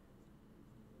series?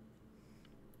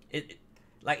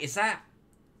 Like, is that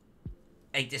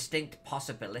a distinct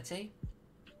possibility?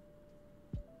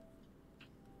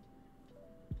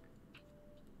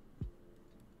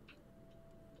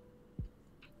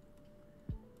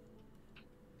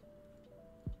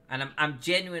 And I'm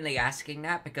genuinely asking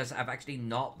that because I've actually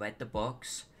not read the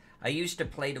books. I used to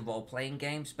play the role-playing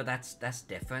games, but that's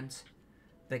different.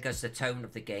 Because the tone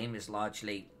of the game is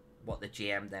largely what the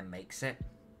GM then makes it.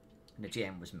 And the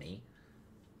GM was me.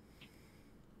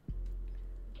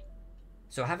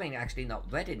 So having actually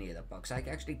not read any of the books, I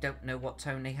actually don't know what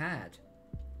tone they had.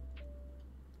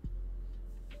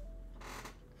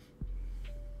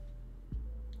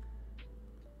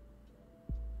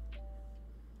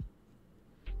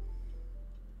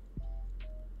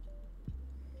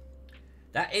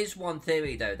 That is one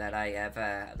theory, though, that I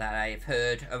have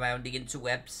heard around the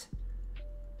interwebs.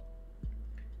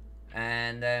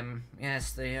 And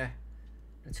yes, the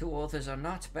two authors are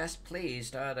not best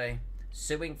pleased, are they?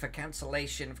 Suing for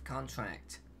cancellation of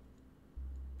contract.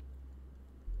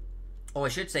 Or I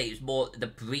should say, it's more the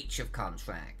breach of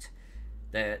contract,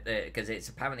 because it's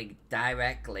apparently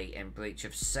directly in breach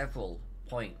of several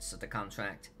points of the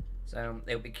contract. So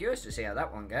it'll be curious to see how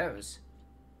that one goes.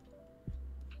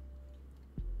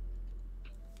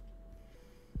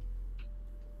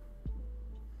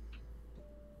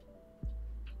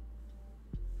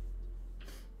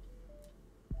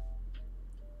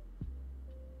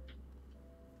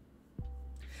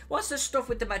 What's the stuff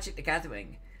with the Magic the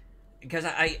Gathering? Because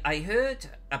I heard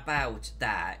about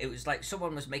that. It was like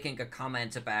someone was making a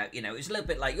comment about, you know, it's a little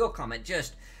bit like your comment,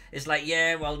 just, it's like,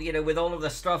 yeah, well, you know, with all of the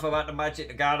stuff about the Magic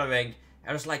the Gathering,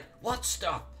 I was like, what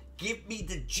stuff? Give me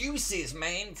the juices,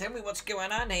 man. Tell me what's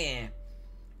going on here.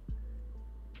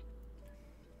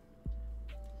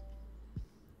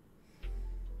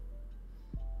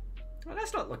 Well,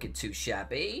 that's not looking too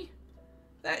shabby.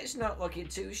 That is not looking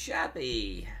too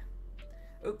shabby.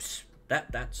 Oops,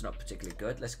 that's not particularly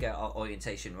good. Let's get our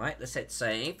orientation right. Let's hit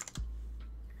save.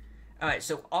 Alright,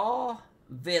 so our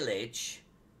village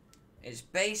is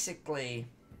basically,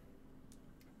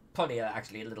 probably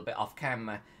actually a little bit off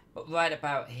camera, but right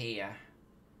about here.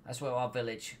 That's where our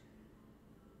village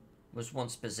was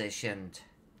once positioned.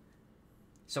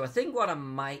 So I think what I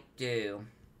might do,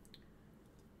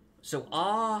 so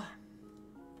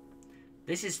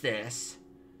this is this,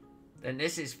 then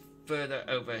this is further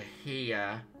over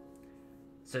here,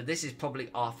 so this is probably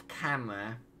off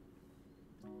camera,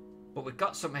 but we've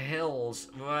got some hills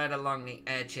right along the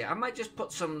edge here. I might just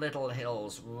put some little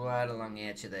hills right along the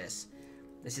edge of this.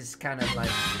 This is kind of like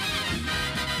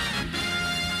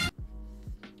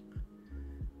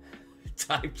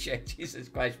time check. Jesus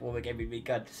Christ, what we're giving me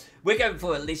gun. We're going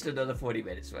for at least another 40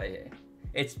 minutes right here.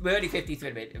 We're only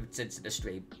 53 minutes into the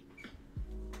stream.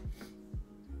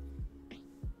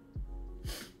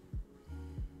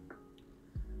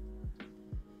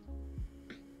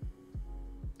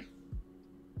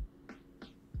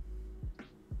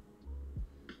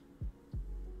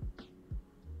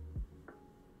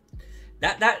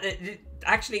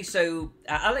 Actually, so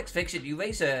Alex Fiction, you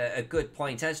raise a good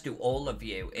point, as do all of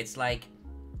you. It's like,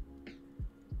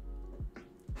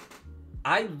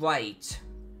 I've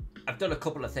done a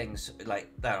couple of things like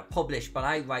that are published, but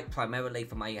I write primarily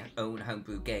for my own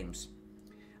homebrew games.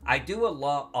 I do a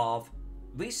lot of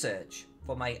research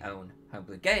for my own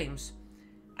homebrew games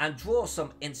and draw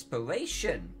some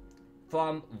inspiration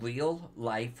from real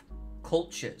life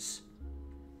cultures.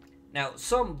 Now,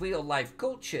 some real life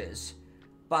cultures,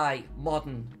 by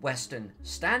modern Western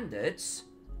standards,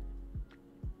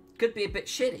 could be a bit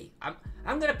shitty.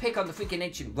 I'm going to pick on the freaking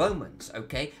ancient Romans,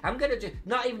 okay? I'm going to do,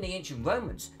 not even the ancient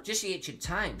Romans, just the ancient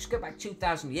times. Go back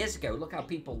 2,000 years ago, look how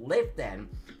people lived then,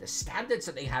 the standards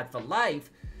that they had for life,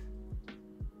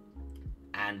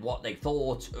 and what they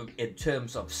thought in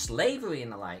terms of slavery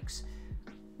and the likes.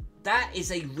 That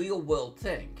is a real world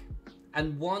thing.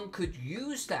 And one could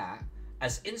use that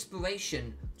as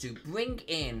inspiration to bring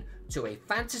in to a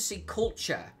fantasy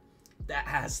culture that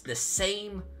has the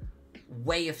same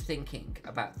way of thinking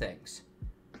about things.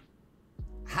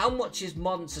 How much is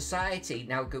modern society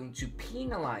now going to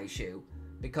penalize you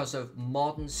because of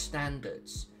modern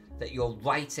standards that you're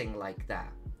writing like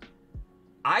that?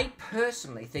 I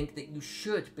personally think that you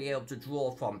should be able to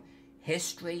draw from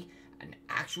history and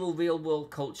actual real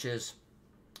world cultures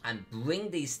and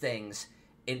bring these things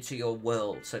into your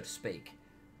world, so to speak.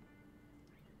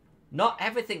 Not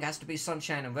everything has to be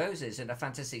sunshine and roses in a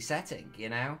fantasy setting, you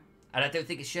know? And I don't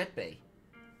think it should be.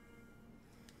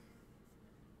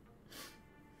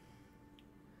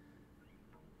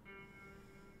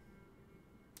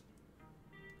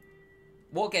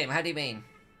 War game, how do you mean?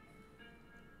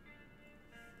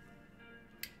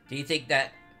 Do you think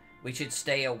that we should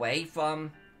stay away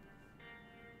from,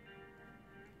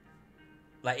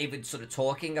 like, even sort of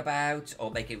talking about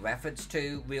or making reference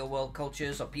to real world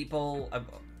cultures or people? What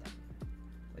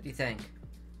do you think?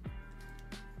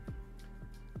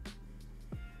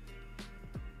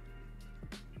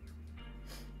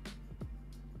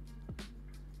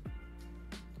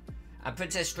 And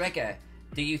Princess Strega,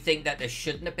 do you think that there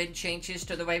shouldn't have been changes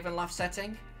to the Ravenloft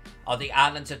setting? Are the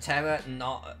Islands of Terror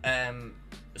not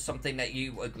something that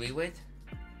you agree with?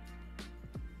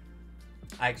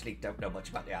 I actually don't know much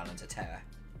about the Islands of Terror.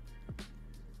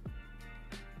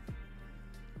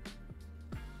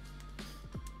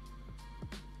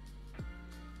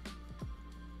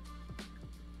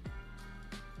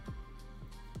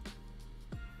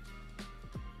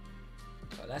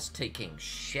 Oh, that's taking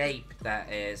shape,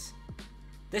 that is.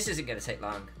 This isn't going to take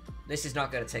long. This is not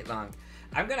going to take long.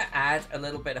 I'm going to add a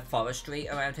little bit of forestry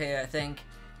around here, I think.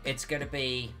 It's going to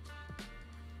be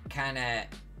kind of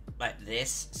like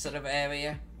this sort of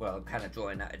area. Well, I'm kind of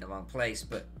drawing that in the wrong place,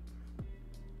 but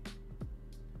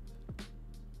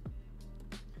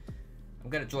I'm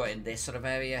going to draw it in this sort of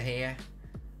area here.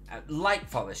 Light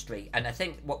forestry. And I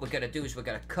think what we're going to do is we're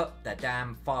going to cut the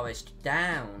damn forest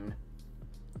down.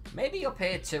 Maybe up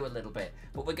here too a little bit.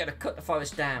 But we're going to cut the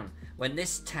forest down. When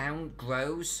this town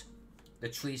grows, the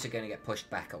trees are going to get pushed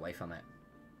back away from it.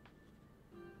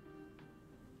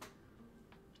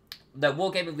 The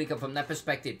Wargaming Weekend, from that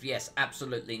perspective, yes,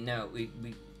 absolutely no. We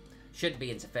shouldn't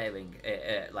be interfering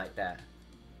like that.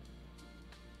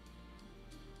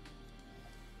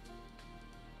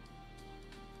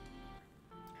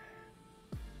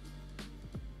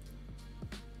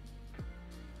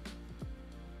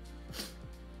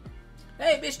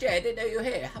 Hey, Miss J, I didn't know you were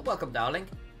here. Welcome, darling.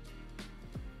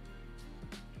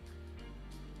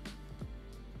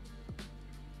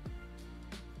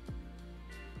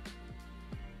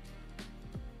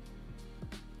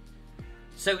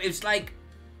 So it's like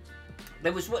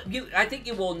there was what you. I think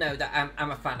you all know that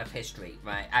I'm a fan of history,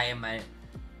 right? I am an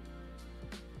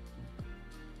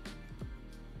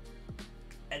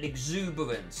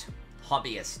exuberant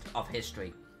hobbyist of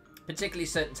history, particularly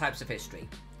certain types of history.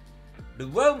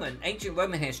 The ancient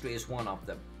Roman history is one of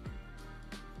them.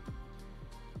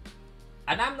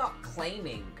 And I'm not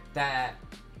claiming that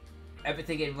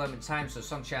everything in Roman times was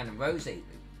sunshine and rosy,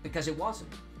 because it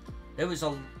wasn't. There was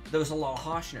a lot of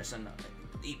harshness and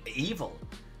evil.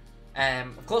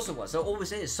 Of course there was. There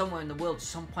always is. Somewhere in the world, at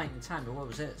some point in time, there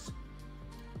always is.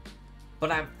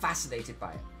 But I'm fascinated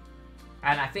by it.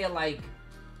 And I feel like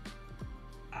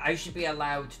I should be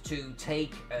allowed to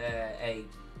take a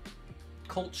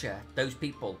culture, those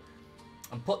people,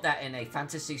 and put that in a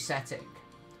fantasy setting,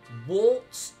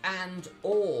 warts and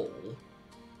all,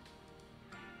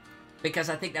 because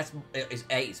I think that's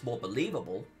it's more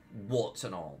believable, warts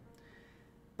and all.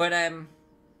 But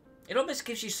it almost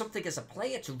gives you something as a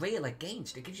player to rail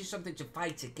against. It gives you something to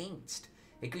fight against.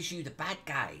 It gives you the bad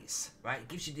guys, right? It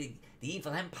gives you the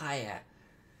evil empire.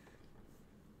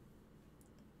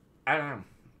 I don't know.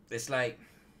 It's like,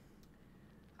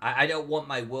 I don't want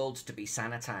my world to be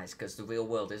sanitized, because the real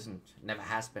world isn't. Never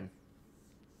has been.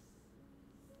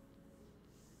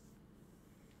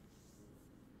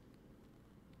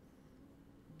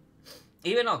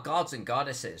 Even our gods and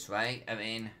goddesses, right? I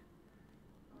mean,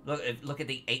 look at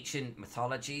the ancient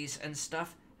mythologies and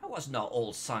stuff. That was not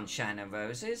all sunshine and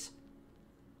roses.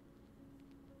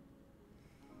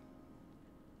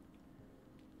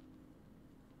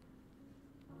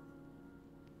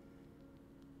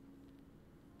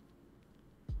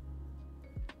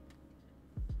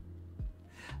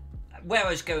 Where I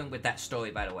was going with that story,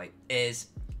 by the way, is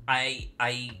I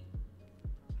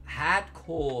had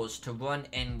cause to run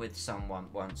in with someone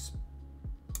once,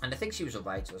 and I think she was a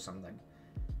writer or something,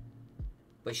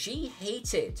 but she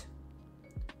hated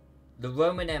the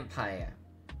Roman Empire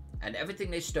and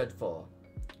everything they stood for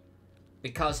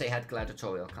because they had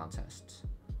gladiatorial contests,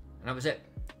 and that was it.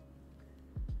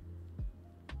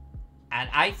 And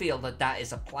I feel that that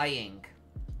is applying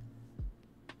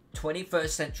 21st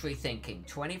century thinking,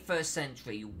 21st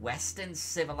century Western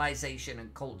civilization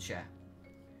and culture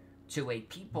to a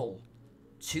people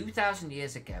 2,000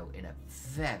 years ago in a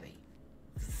very,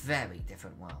 very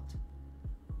different world.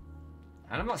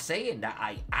 And I'm not saying that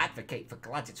I advocate for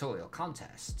gladiatorial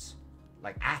contests,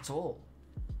 like, at all.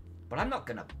 But I'm not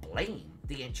going to blame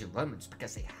the ancient Romans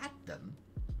because they had them.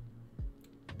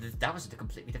 That was at a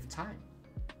completely different time.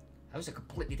 That was a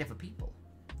completely different people.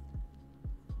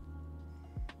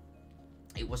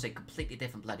 It was a completely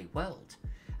different bloody world.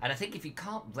 And I think if you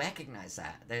can't recognize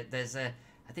that,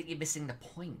 I think you're missing the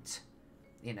point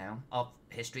you know, of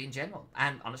history in general.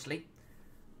 And honestly,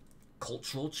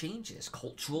 cultural changes,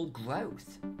 cultural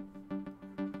growth.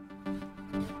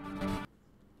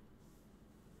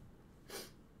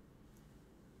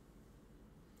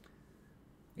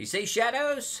 You see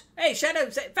Shadows? Hey,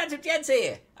 Shadows, Phantom Jen's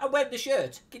here. I'm wearing the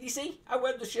shirt. Can you see? I'm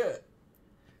wearing the shirt.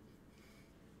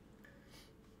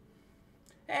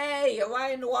 Hey,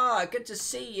 Orion Noir, good to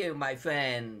see you, my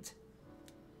friend.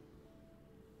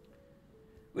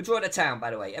 We're drawing a town, by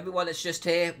the way. Everyone that's just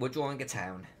here, we're drawing a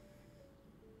town.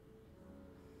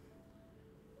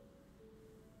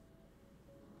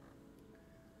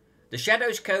 The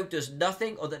Shadows Code does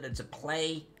nothing other than to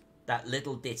play that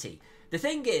little ditty. The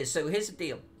thing is, so here's the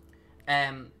deal.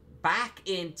 Back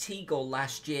in Teagle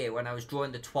last year, when I was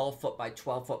drawing the 12-foot by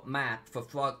 12-foot map for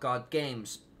Trollord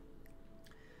Games,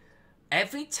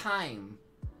 every time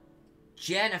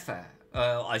Jennifer,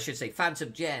 I should say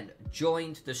Phantom Jen,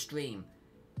 joined the stream,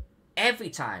 every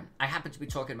time I happened to be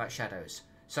talking about shadows.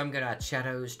 So I'm going to add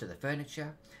shadows to the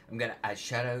furniture. I'm going to add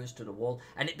shadows to the wall.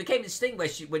 And it became this thing where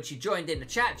when she joined in the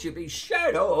chat, she'd be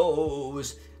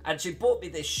shadows. And she bought me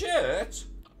this shirt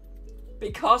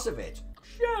because of it.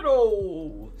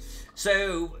 Shadow.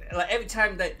 So like every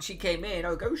time that she came in, I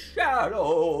would go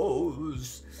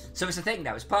shadows. So it's a thing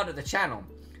now. It's part of the channel.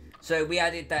 So we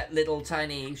added that little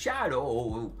tiny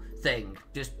shadow thing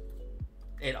just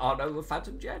in honor of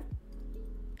Phantom Jen.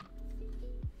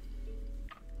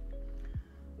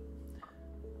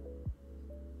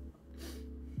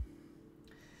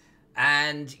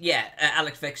 And yeah,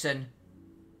 Alex Vixen.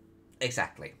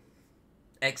 Exactly.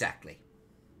 Exactly.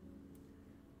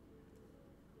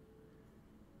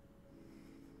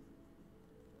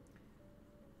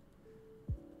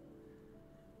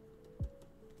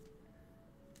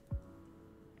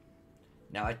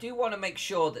 Now, I do want to make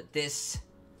sure that this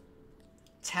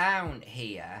town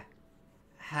here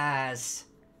has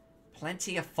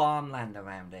plenty of farmland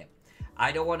around it.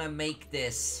 I don't want to make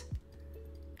this...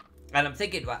 And I'm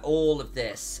thinking about all of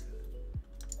this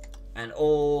and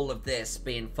all of this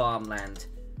being farmland.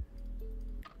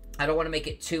 I don't want to make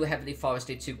it too heavily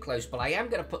forested, too close, but I am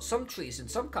going to put some trees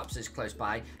and some copses close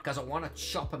by because I want to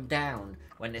chop them down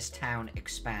when this town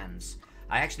expands.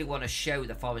 I actually want to show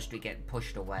the forestry getting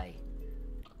pushed away.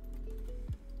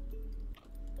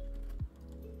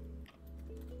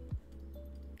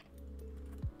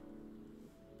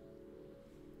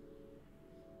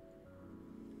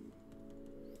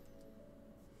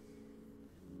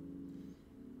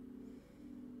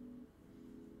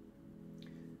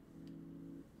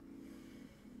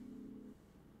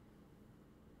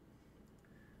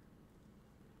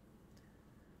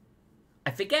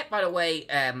 I forget, by the way,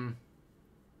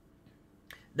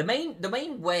 the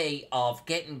main way of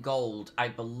getting gold, I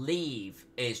believe,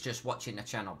 is just watching the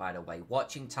channel, by the way.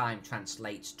 Watching time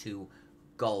translates to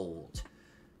gold.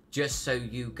 Just so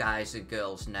you guys and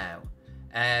girls know.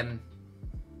 I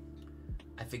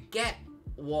forget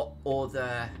what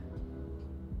other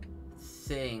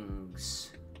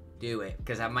things do it,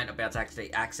 because I might not be able to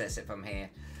actually access it from here.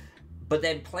 But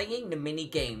then playing the mini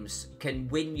games can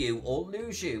win you or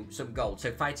lose you some gold. So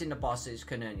fighting the bosses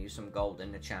can earn you some gold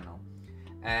in the channel.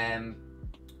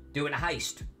 Doing a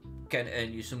heist can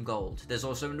earn you some gold. There's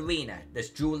also an arena. There's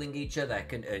dueling each other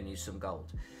can earn you some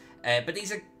gold. But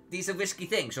these are risky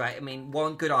things, right? I mean,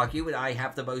 one could argue that I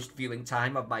have the most viewing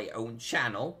time of my own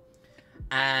channel,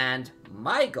 and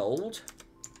my gold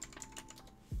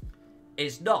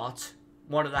is not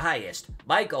one of the highest.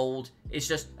 My gold is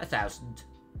just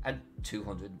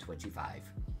 1,225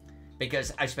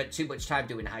 because I spent too much time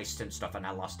doing heists and stuff and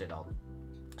I lost it all.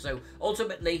 So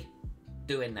ultimately,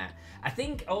 doing that. I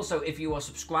think also if you are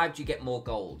subscribed, you get more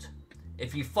gold.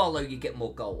 If you follow, you get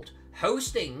more gold.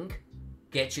 Hosting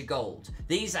gets you gold.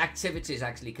 These activities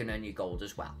actually can earn you gold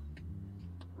as well.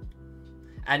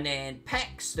 And then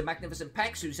Pex, the magnificent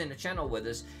Pex, who's in the channel with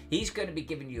us, he's going to be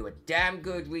giving you a damn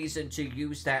good reason to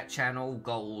use that channel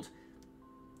gold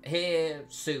here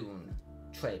soon.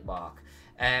 Trademark.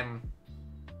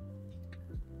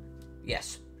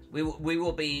 Yes, we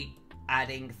will be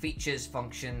adding features,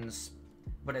 functions,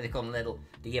 what do they call them,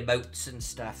 the emotes and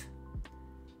stuff,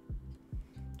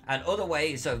 and other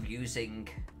ways of using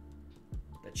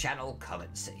the channel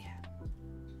currency.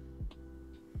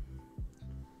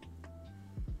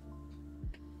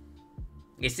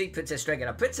 You see Princess Strega.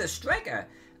 Now, Princess Strega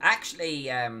actually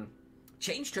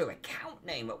changed her account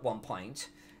name at one point.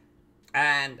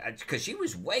 And because she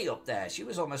was way up there, she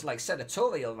was almost like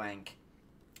senatorial rank,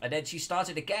 and then she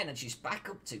started again, and she's back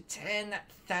up to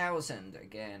 10,000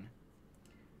 again.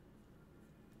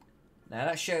 Now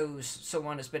that shows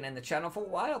someone has been in the channel for a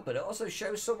while, but it also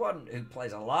shows someone who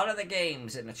plays a lot of the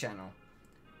games in the channel.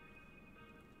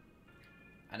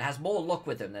 And has more luck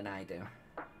with them than I do.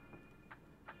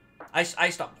 I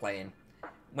stopped playing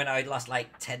when I lost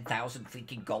like 10,000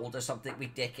 freaking gold or something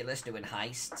ridiculous doing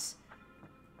heists.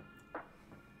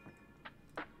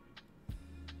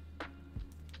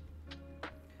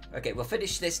 Okay, we'll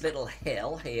finish this little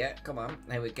hill here. Come on,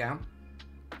 there we go.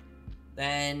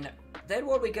 Then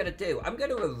what are we going to do? I'm going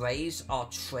to erase our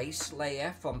trace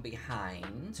layer from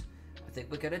behind. I think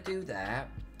we're going to do that.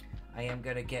 I am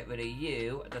going to get rid of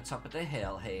you at the top of the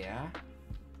hill here.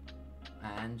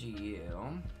 And you.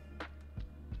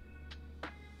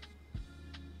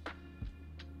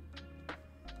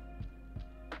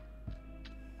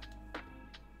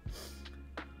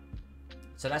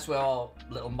 So that's where our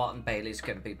little Mott and Bailey's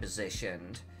going to be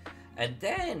positioned. And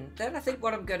then I think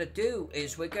what I'm going to do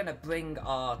is we're going to bring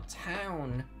our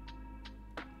town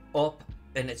up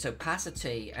in its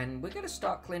opacity. And we're going to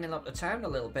start cleaning up the town a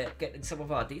little bit, getting some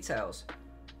of our details.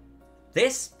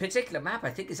 This particular map, I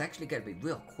think, is actually going to be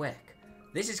real quick.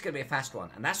 This is going to be a fast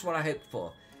one. And that's what I hope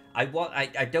for. I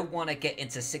don't want to get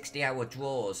into 60-hour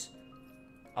draws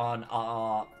on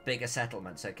our bigger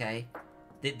settlements, okay?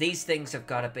 These things have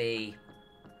got to be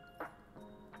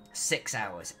 6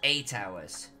 hours, 8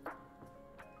 hours.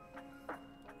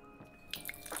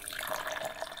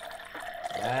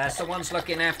 Someone's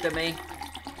looking after me.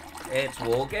 It's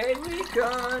Wargame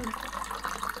Recon.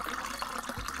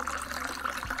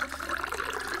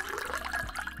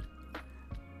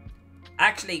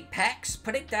 Actually, Pex,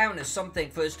 put it down as something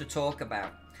for us to talk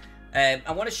about. I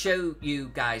want to show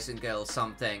you guys and girls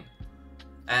something.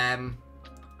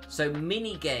 So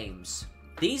mini games.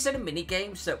 These are the mini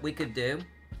games that we could do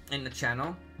in the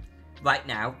channel right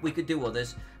now. We could do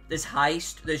others. There's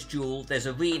heist, there's duel, there's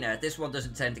arena. This one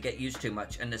doesn't tend to get used too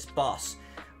much. And there's boss.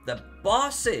 The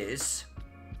bosses,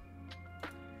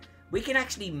 we can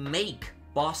actually make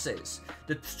bosses.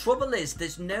 The trouble is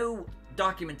there's no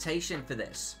documentation for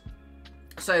this.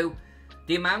 So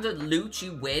the amount of loot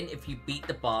you win if you beat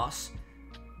the boss,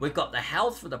 we've got the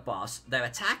health for the boss, their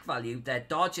attack value, their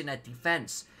dodge and their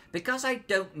defense. Because I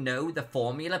don't know the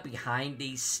formula behind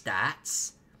these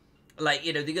stats, like,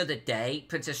 you know, the other day,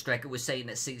 Princess Strecker was saying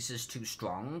that Caesar's too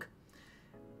strong.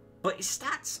 But his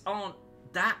stats aren't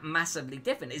that massively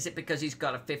different. Is it because he's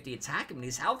got a 50 attack? I mean,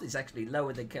 his health is actually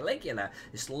lower than Caligula.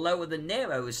 It's lower than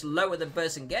Nero. It's lower than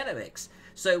Vercingetorix.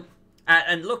 So,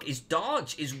 and look, his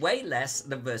dodge is way less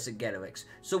than Vercingetorix.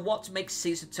 So what makes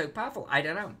Caesar so powerful? I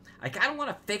don't know. I kind of want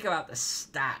to figure out the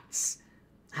stats,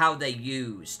 how they're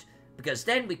used. Because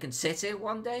then we can sit here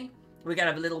one day, we're going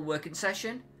to have a little working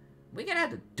session. We can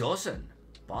add a dozen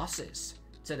bosses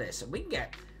to this, and we can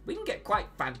get quite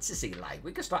fantasy-like.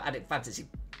 We can start adding fantasy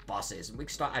bosses, and we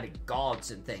can start adding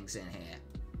gods and things in here.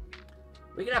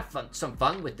 We can have some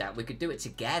fun with that. We could do it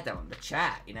together on the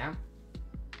chat, you know?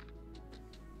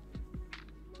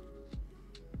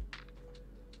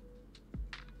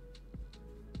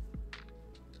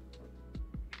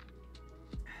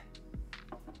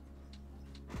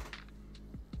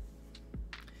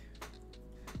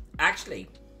 Actually,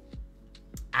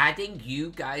 adding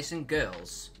you guys and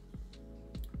girls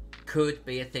could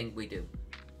be a thing we do.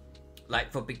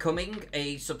 Like, for becoming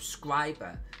a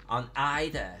subscriber on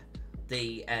either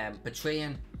the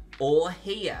Patreon or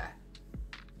here,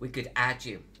 we could add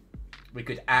you. We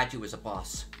could add you as a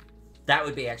boss. That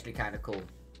would be actually kind of cool.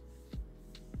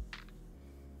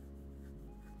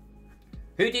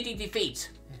 Who did he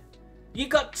defeat? You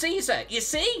got Caesar. You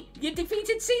see? You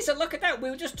defeated Caesar. Look at that. We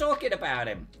were just talking about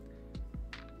him.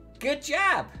 Good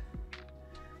job.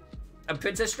 And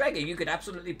Princess Strega, you could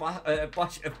absolutely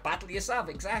battle yourself.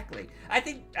 Exactly. I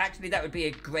think actually that would be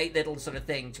a great little sort of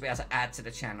thing to be able to add to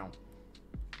the channel.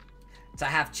 To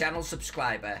have channel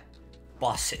subscriber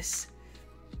bosses.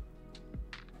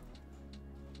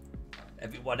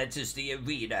 Everyone enters the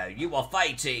arena. You are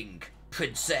fighting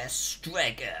Princess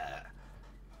Strega.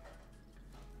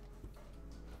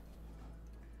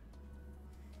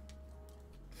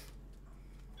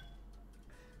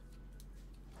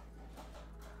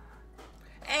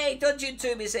 Hey, Dungeon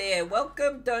Tomb is here.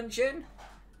 Welcome, Dungeon.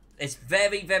 It's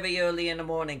very, very early in the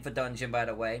morning for Dungeon, by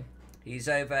the way. He's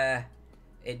over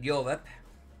in Europe.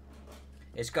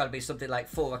 It's got to be something like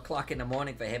 4 o'clock in the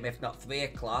morning for him, if not 3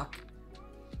 o'clock.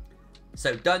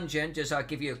 So, Dungeon, just I'll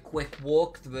give you a quick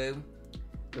walkthrough.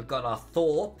 We've got our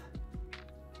Thorpe.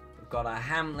 We've got our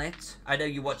Hamlet. I know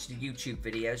you watch the YouTube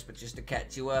videos, but just to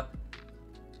catch you up.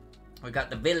 We've got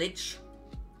the village.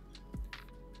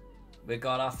 We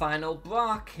got our final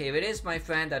block. Here it is, my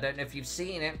friend. I don't know if you've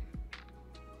seen it.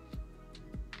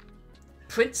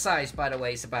 Print size, by the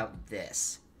way, is about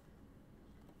this.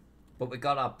 But we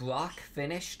got our block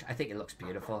finished. I think it looks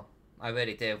beautiful. I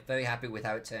really do. Very happy with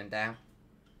how it turned out.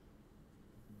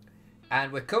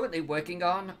 And we're currently working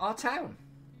on our town.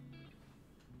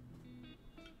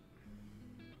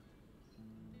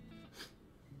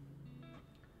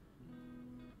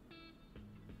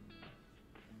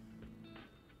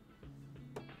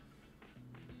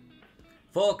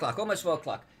 Four o'clock, almost 4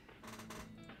 o'clock.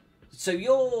 So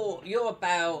you're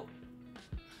about...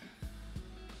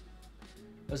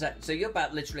 What's that? So you're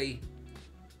about literally...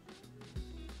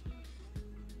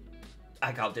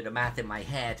 I can't do the math in my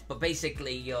head, but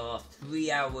basically you're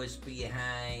 3 hours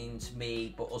behind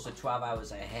me, but also 12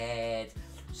 hours ahead.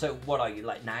 So what are you,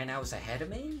 like 9 hours ahead of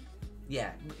me?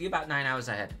 Yeah, you're about 9 hours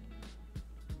ahead.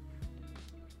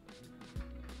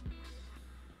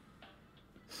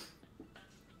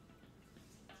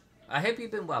 I hope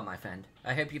you've been well, my friend.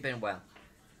 I hope you've been well.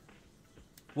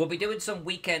 We'll be doing some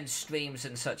weekend streams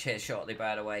and such here shortly,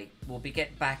 by the way. We'll be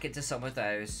getting back into some of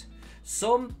those.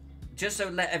 Some, just so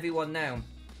let everyone know,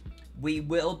 we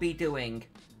will be doing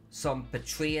some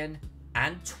Patreon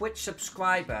and Twitch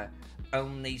subscriber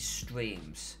only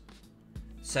streams.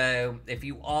 So if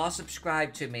you are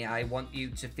subscribed to me, I want you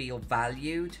to feel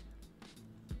valued.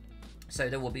 So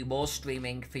there will be more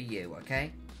streaming for you,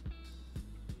 okay?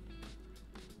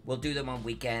 We'll do them on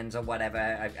weekends or whatever.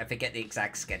 I forget the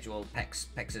exact schedule. Pex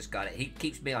has got it. He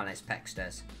keeps me honest, Pex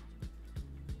does.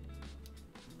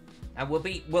 And we'll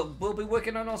be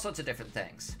working on all sorts of different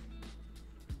things,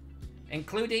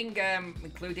 including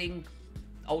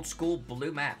old school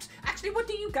blue maps. Actually, what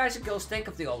do you guys and girls think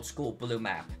of the old school blue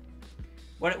map?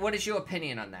 What is your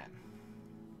opinion on that?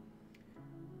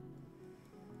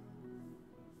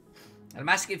 And I'm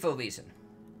asking for a reason.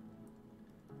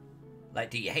 Like,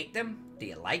 do you hate them? Do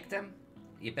you like them?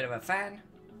 Are you a bit of a fan?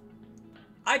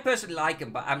 I personally like them,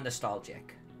 but I'm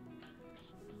nostalgic.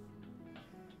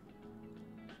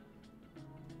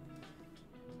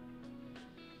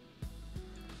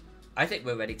 I think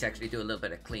we're ready to actually do a little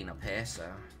bit of cleanup here, so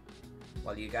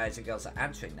while you guys and girls are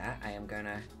answering that, I am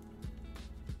gonna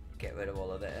get rid of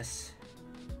all of this.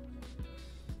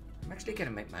 I'm actually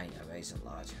gonna make my eraser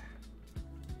larger.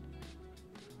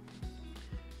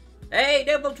 Hey,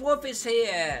 Noble Dwarf is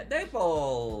here!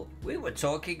 Noble! We were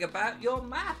talking about your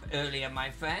map earlier, my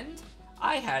friend.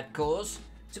 I had cause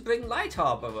to bring Light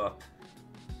Harbor up.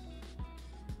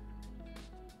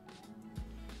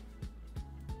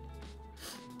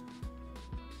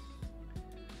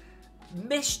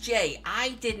 Miss J, I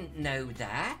didn't know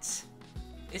that.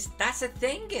 That's a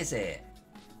thing, is it?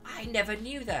 I never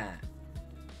knew that.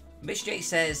 Miss J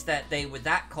says that they were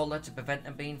that colour to prevent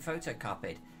them being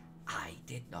photocopied. I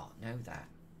did not know that.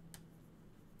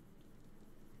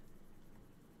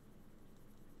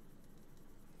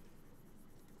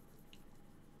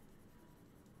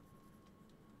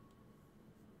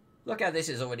 Look how this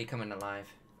is already coming alive.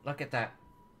 Look at that.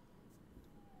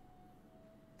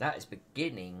 That is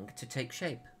beginning to take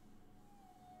shape.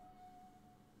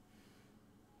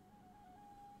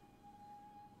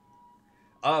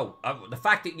 Oh, the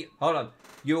fact that you... Hold on.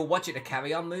 You were watching a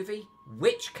Carry On movie?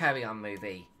 Which Carry On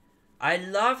movie? I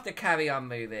love the Carry On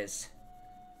movies.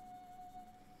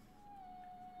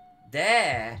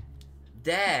 There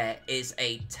is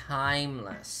a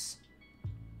timeless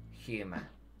humor.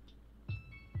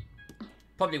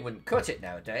 Probably wouldn't cut it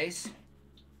nowadays.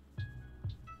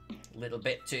 A little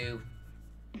bit too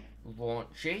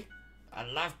raunchy. I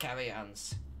love Carry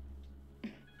Ons.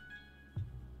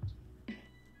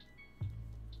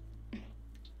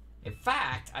 In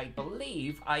fact, I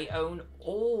believe I own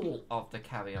all of the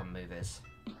Carry On movies.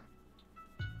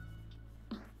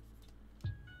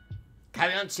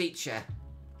 Carry On Teacher.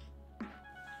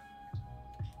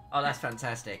 Oh, that's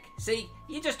fantastic. See,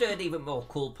 you just earned even more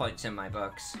cool points in my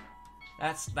books.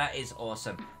 That is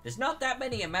awesome. There's not that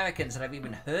many Americans that have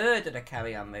even heard of the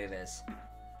Carry On movies.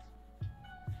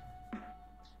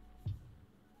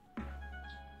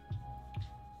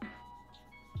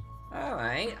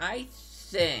 Alright, I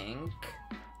think...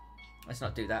 Let's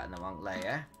not do that in the wrong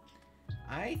layer.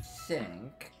 I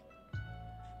think...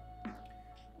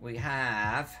 we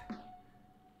have...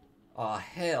 our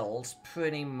hills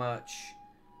pretty much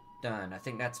done. I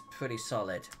think that's pretty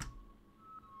solid.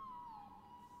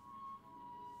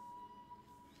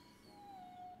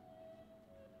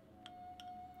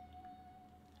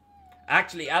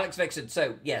 Actually, Alex Vixen,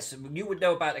 so yes, you would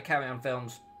know about the Carry On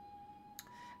films.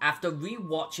 After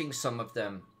rewatching some of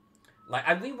them, like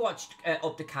I rewatched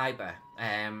Up to Khyber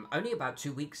only about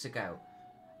 2 weeks ago,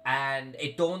 and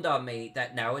it dawned on me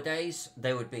that nowadays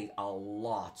there would be a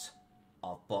lot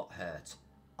of butt hurt,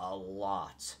 a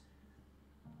lot.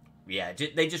 Yeah,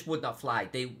 they just would not fly.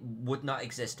 They would not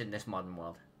exist in this modern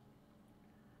world.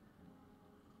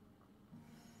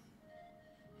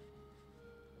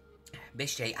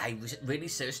 Miss J, I really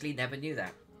seriously never knew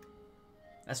that.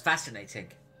 That's fascinating.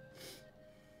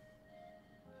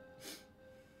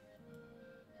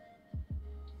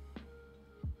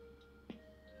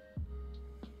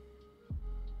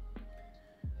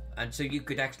 And so you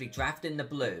could actually draft in the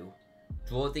blue,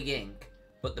 draw the ink,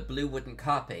 but the blue wouldn't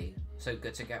copy. So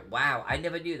good to go. Wow, I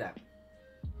never knew that.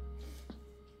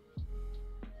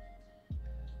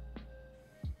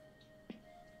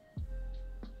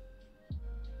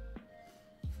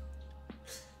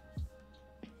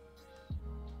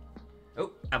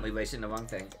 Oh, and we're erasing the wrong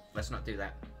thing. Let's not do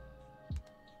that.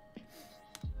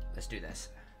 Let's do this.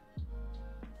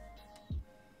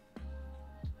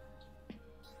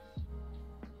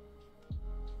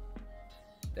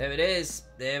 There it is.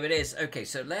 There it is. Okay,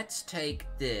 so let's take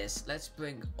this. Let's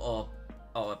bring up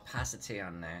our opacity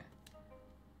on there.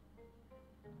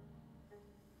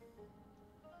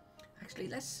 Actually,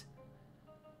 let's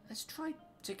try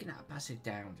taking that opacity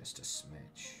down just a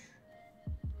smidge.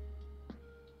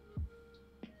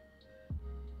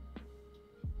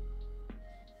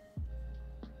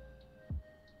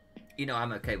 You know,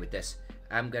 I'm okay with this.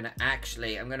 I'm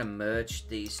gonna merge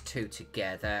these two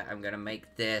together. I'm gonna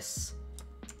make this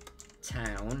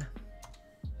town.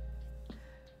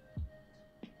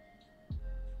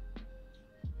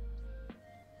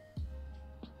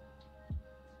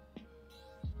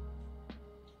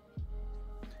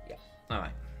 Yeah, all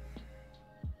right.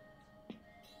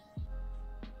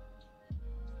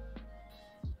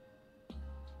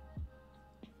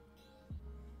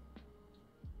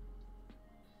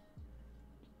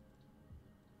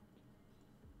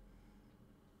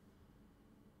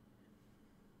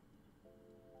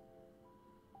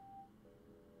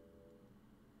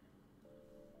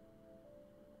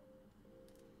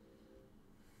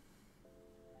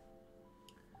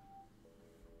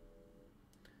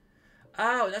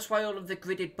 Oh, that's why all of the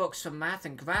gridded books for math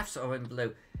and graphs are in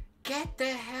blue. Get the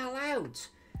hell out!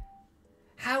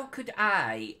 How could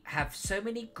I have so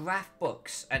many graph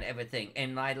books and everything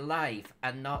in my life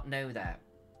and not know that?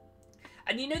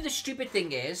 And you know the stupid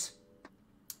thing is,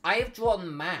 I have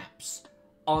drawn maps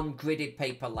on gridded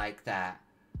paper like that,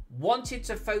 wanted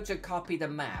to photocopy the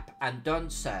map and done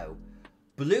so.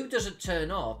 Blue doesn't turn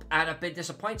up and I've been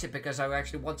disappointed because I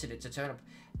actually wanted it to turn up.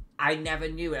 I never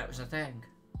knew that was a thing.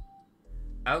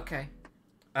 Okay.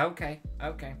 Okay.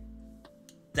 Okay.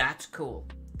 That's cool.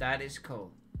 That is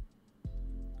cool.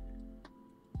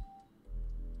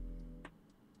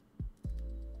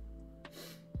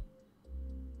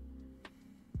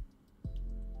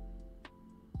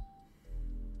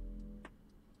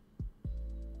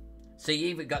 So you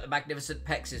even got the Magnificent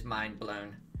Pex's mind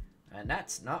blown. And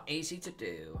that's not easy to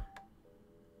do.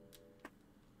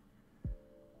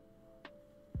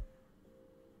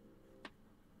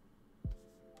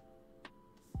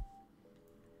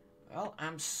 Well,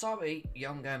 I'm sorry,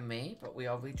 younger me, but we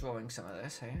are redrawing some of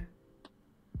this here.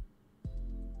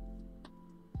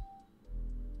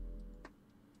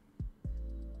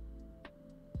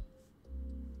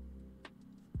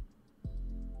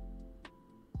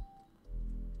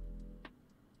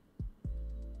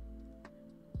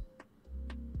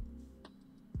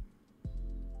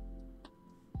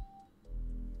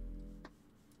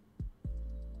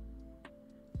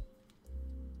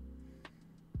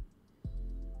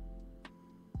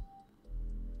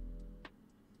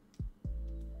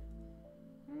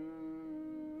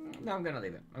 No, I'm gonna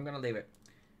leave it. I'm gonna leave it.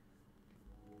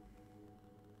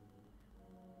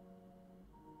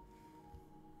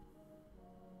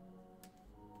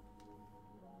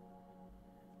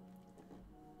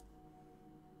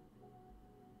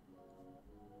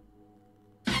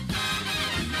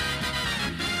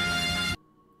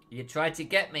 You tried to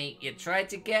get me. You tried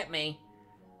to get me.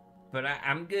 But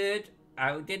I'm good.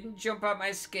 I didn't jump out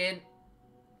my skin.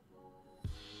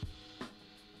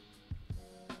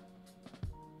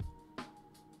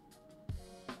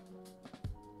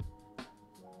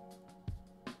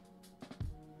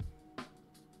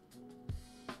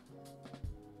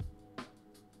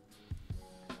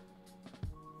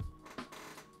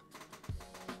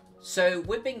 So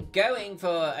we've been going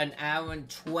for an hour and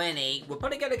 20. We're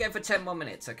probably going to go for 10 more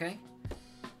minutes, okay?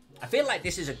 I feel like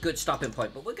this is a good stopping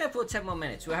point, but we'll go for 10 more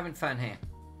minutes. We're having fun here.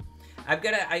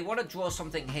 I want to draw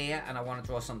something here, and I want to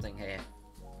draw something here.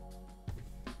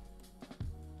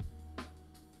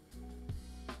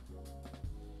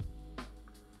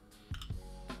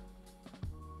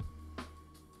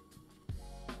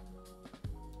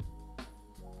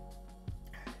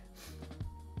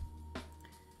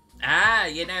 Ah,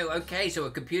 you know, okay, so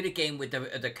a computer game with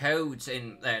the codes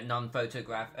in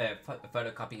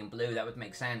photocopying in blue, that would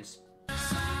make sense.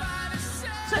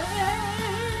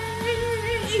 Save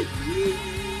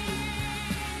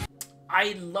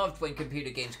I loved when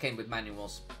computer games came with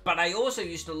manuals, but I also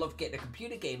used to love getting a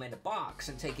computer game in a box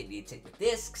and you take the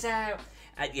discs out,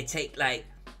 and you take like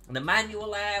the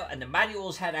manual out, and the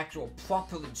manuals had actual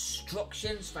proper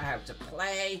instructions for how to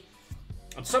play,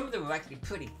 and some of them were actually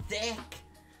pretty thick.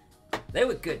 They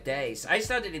were good days. I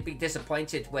started to be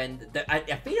disappointed when I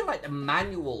feel like the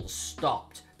manuals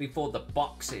stopped before the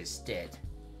boxes did.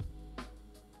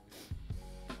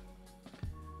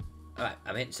 Alright,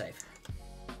 I'm hitting save.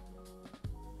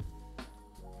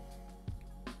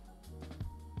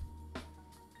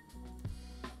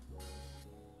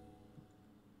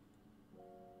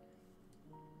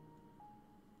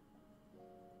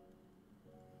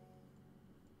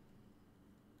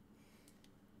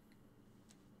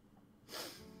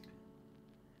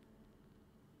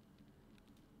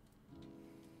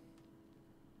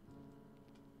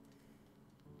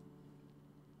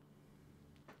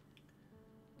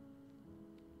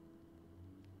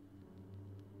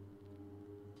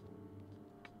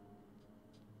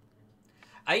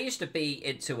 I used to be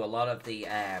into a lot of the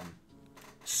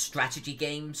strategy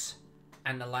games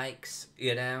and the likes,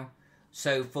 you know?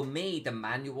 So for me, the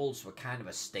manuals were kind of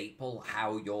a staple,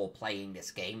 how you're playing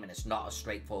this game, and it's not a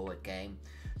straightforward game.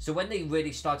 So when they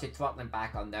really started throttling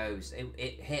back on those,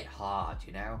 it hit hard,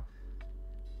 you know?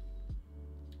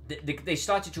 They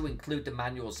started to include the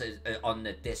manuals on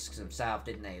the discs themselves,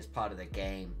 didn't they, as part of the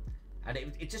game. And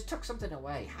it just took something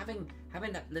away.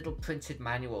 Having that little printed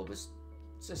manual was...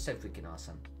 it's just so freaking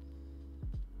awesome.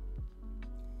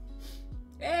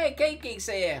 Hey, Cake Geek's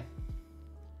here.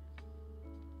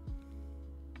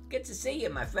 Good to see you,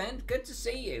 my friend. Good to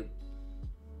see you.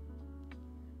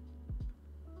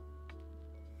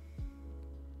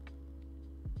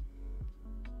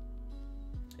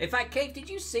 In fact, Cake, did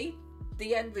you see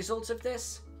the end results of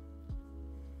this?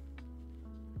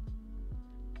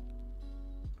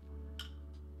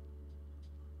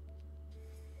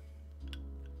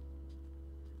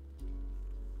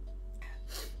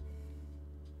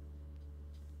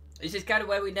 This is kind of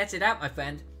where we netted out, my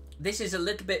friend. This is a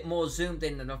little bit more zoomed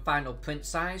in than the final print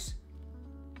size.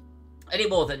 Any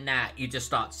more than that, you just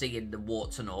start seeing the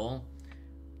warts and all.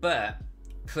 But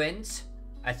print,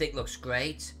 I think looks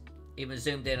great. Even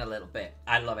zoomed in a little bit.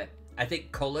 I love it. I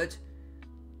think coloured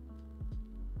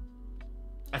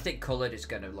is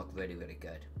going to look really, really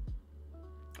good.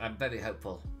 I'm very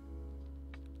hopeful.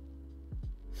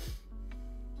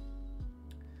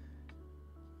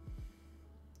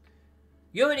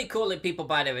 You're only calling people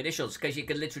by their initials because you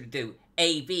can literally do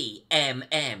AVMMGL.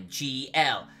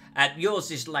 And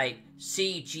yours is like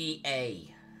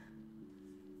CGA.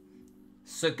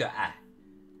 Sugar.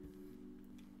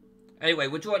 Anyway,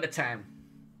 we're drawing a town.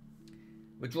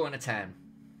 We're drawing a town.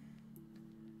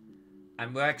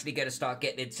 And we're actually going to start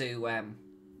getting into...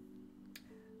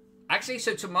 Actually,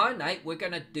 so tomorrow night, we're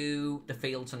going to do the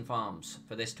fields and farms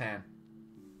for this town.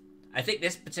 I think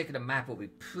this particular map will be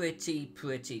pretty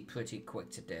quick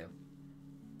to do.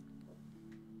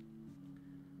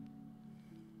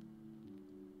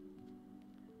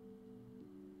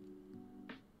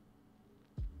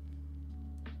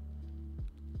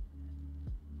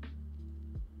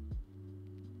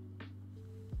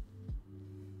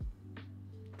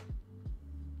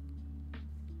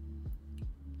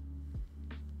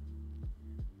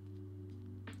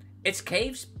 It's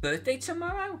Cave's birthday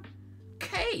tomorrow?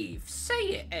 Cave, say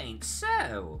it ain't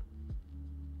so.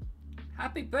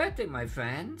 Happy birthday, my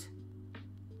friend.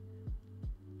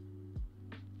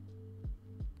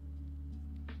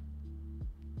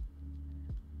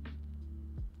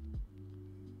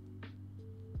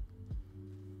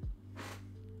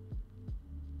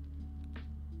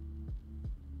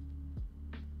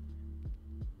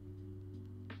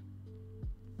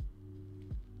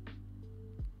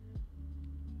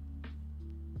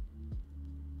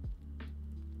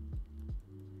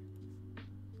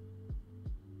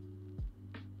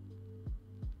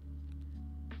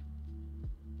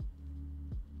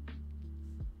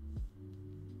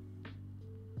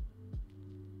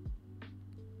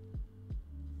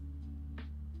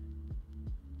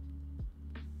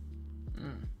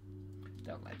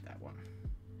 Don't like that one.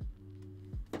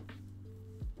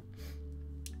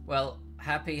 Well,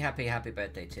 happy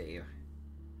birthday to you.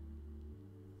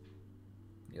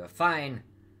 You're a fine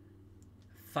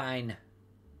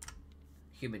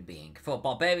human being. For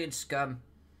barbarian scum,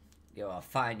 you're a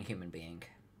fine human being.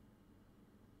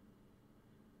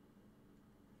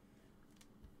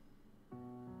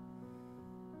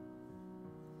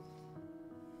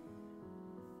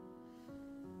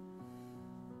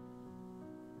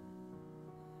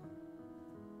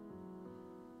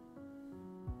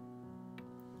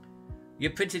 You're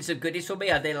printing some goodies for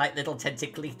me? Are they like little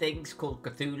tentacly things called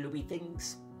Cthulhu-y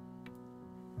things?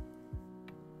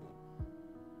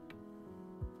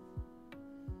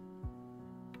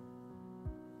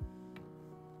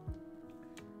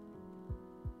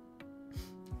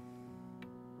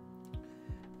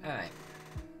 Alright.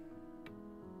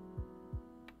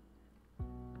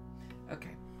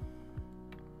 Okay.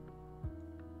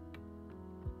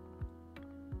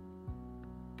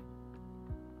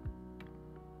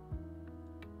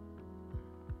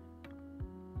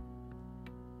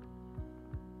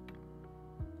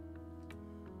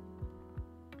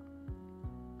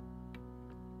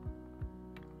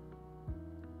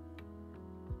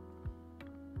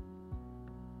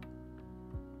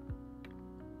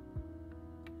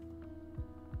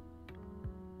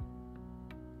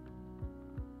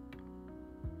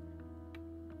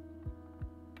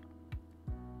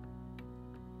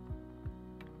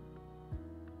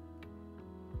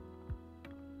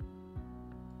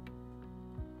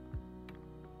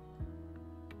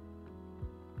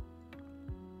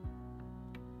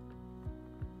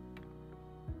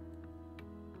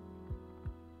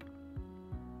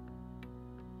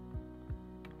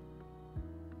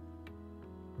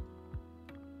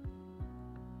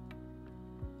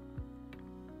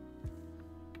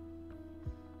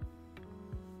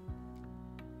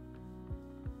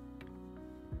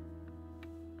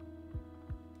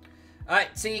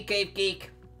 Alright, see you, Cave Geek.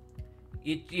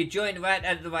 You joined right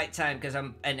at the right time because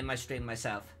I'm ending my stream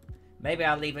myself. Maybe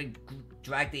I'll even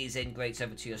drag these in greats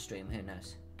over to your stream, who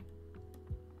knows.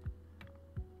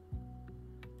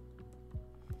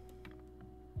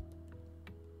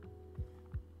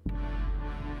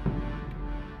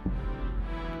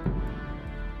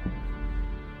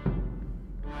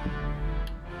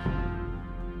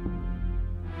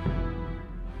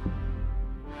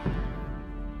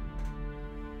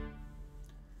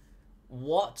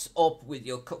 What's up with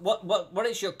your what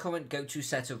is your current go-to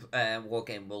set of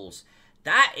wargame rules?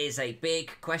 That is a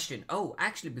big question. Oh,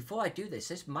 actually, before I do this,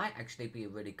 this might actually be a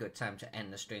really good time to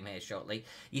end the stream here shortly.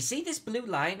 You see this blue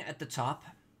line at the top?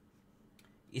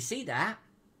 You see that?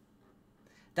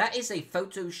 That is a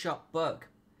Photoshop bug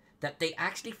that they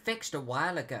actually fixed a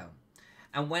while ago.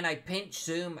 And when I pinch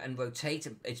zoom and rotate,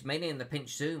 it's mainly in the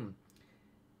pinch zoom,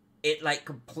 it like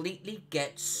completely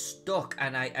gets stuck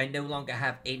and I no longer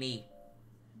have any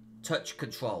touch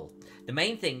control. The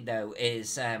main thing though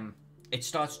is it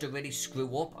starts to really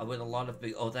screw up with a lot of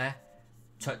the other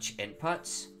touch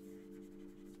inputs,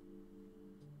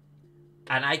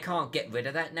 and I can't get rid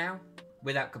of that now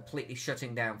without completely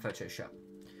shutting down Photoshop.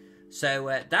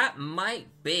 So that might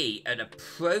be an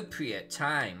appropriate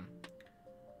time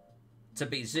to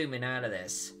be zooming out of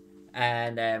this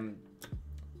and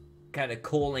kind of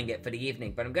calling it for the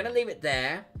evening, but I'm going to leave it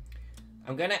there.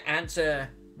 I'm going to answer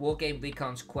Wargame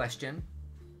Recon's question,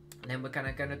 and then we're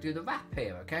going to do the wrap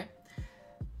here, okay?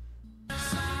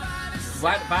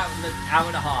 Right about the hour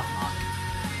and a half mark.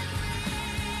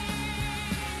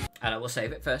 And I will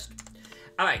save it first.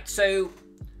 Alright, so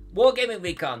Wargaming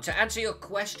Recon, to answer your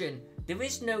question, there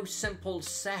is no simple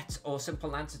set or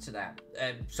simple answer to that.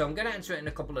 So I'm going to answer it in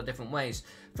a couple of different ways.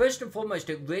 First and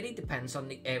foremost, it really depends on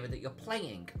the era that you're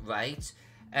playing, right?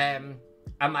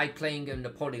 Am I playing a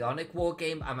Napoleonic war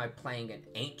game? Am I playing an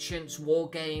Ancients war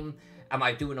game? Am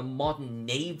I doing a modern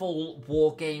naval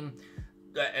war game?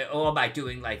 Or am I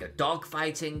doing like a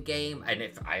dogfighting game? And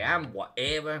if I am, what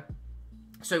era?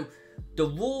 So the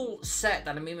rule set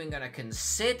that I'm even going to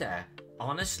consider,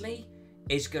 honestly,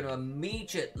 is going to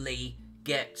immediately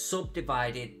get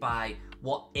subdivided by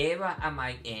what era am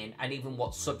I in and even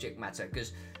what subject matter.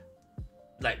 Because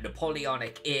like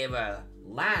Napoleonic era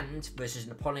land versus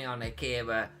Napoleonic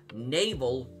era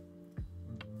naval,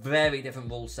 very different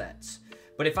rule sets.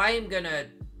 But if I am going to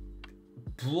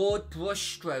broad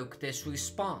brush stroke this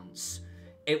response,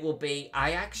 it will be,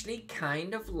 I actually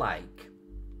kind of like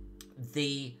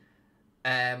the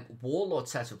Warlord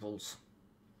set of rules.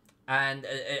 And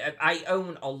I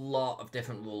own a lot of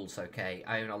different rules, okay?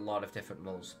 I own a lot of different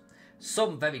rules.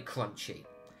 Some very crunchy.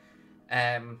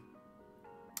 And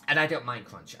I don't mind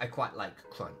crunch. I quite like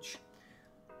crunch.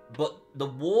 But the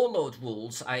Warlord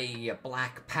rules, i.e. your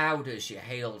Black Powders, your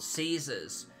Hail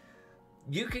Caesars,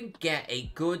 you can get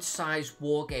a good sized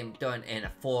war game done in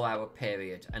a 4-hour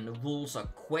period. And the rules are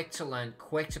quick to learn,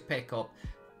 quick to pick up,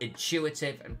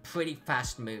 intuitive, and pretty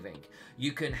fast moving.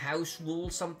 You can house rule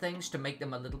some things to make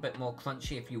them a little bit more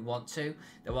crunchy if you want to.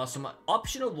 There are some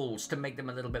optional rules to make them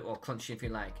a little bit more crunchy if you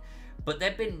like. But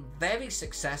they've been very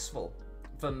successful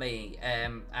for me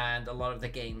and a lot of the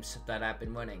games that I've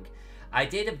been running. I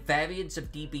did a variant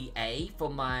of DBA for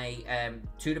my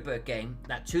Tudorbird game.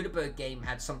 That Tudorbird game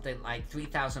had something like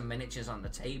 3,000 miniatures on the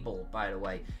table, by the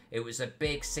way. It was a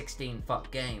big 16-foot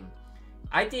game.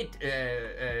 I did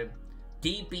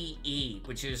DBE,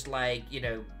 which is like, you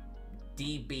know,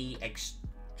 DB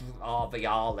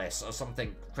Extravialis or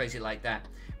something crazy like that,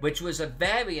 which was a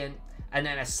variant, and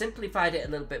then I simplified it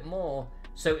a little bit more,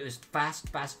 so it was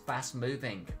fast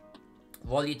moving.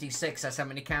 Roll your d6, that's how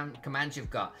many commands you've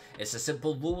got. It's a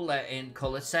simple ruler in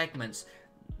colored segments.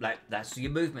 Like, that's your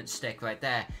movement stick right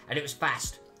there. And it was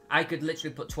fast. I could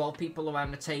literally put 12 people around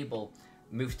the table,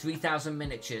 move 3,000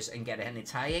 miniatures, and get an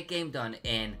entire game done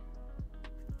in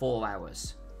 4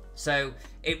 hours. So,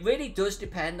 it really does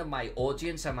depend on my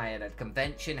audience. Am I at a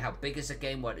convention? How big is the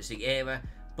game? What is the era?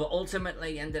 But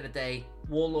ultimately, end of the day,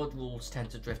 Warlord rules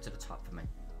tend to drift to the top for me.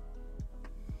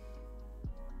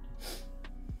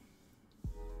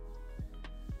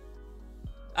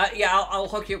 Yeah, I'll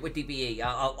hook you up with DBE.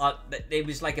 It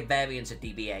was like a variant of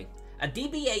DBA. And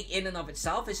DBA in and of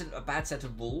itself isn't a bad set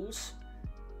of rules.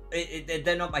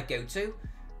 They're not my go-to.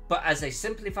 But as a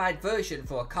simplified version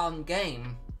for a con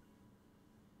game,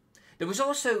 there was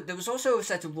also a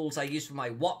set of rules I used for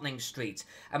my Watling Street.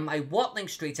 And my Watling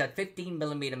Street had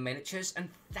 15mm miniatures and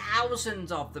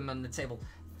thousands of them on the table.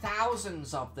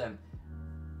 Thousands of them.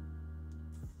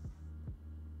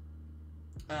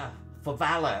 For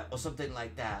Valor or something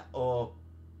like that, or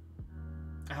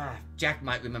Jack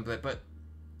might remember it, but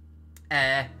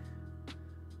yeah,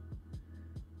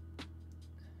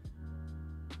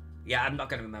 I'm not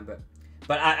going to remember it,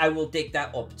 but I will dig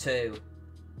that up too.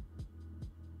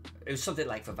 It was something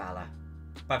like for Valor,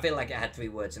 but I feel like it had 3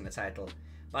 words in the title.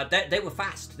 But they were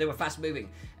fast moving,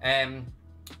 and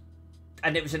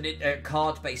it was a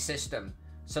card-based system.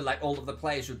 So, like, all of the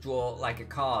players would draw, like, a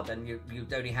card, and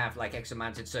you'd only have, like, X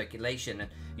amount in circulation,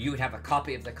 and you would have a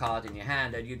copy of the card in your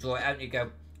hand, and you draw it out, and you go,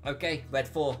 okay, red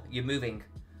 4, you're moving,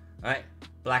 right?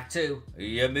 Black 2,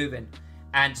 you're moving.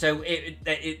 And so,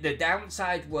 the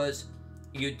downside was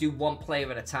you'd do 1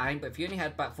 player at a time, but if you only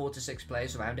had about 4 to 6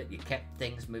 players around it, you kept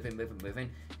things moving.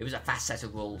 It was a fast set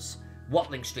of rules.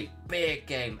 Watling Street, big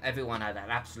game. Everyone had an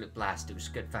absolute blast. It was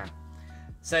good fun.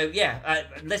 So, yeah,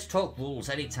 let's talk rules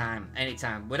anytime.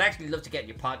 We'd actually love to get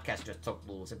your podcast just talk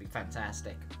rules. It'd be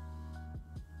fantastic.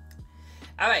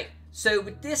 Alright, so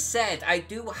with this said, I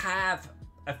do have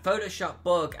a Photoshop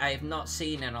bug I have not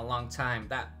seen in a long time.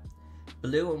 That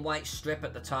blue and white strip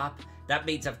at the top, that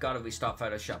means I've got to restart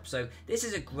Photoshop. So, this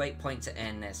is a great point to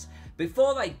end this.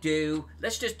 Before I do,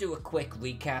 let's just do a quick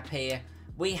recap here.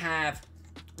 We have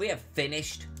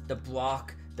finished the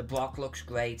Brock. The Brock looks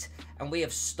great, and we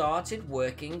have started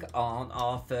working on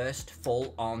our first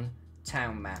full-on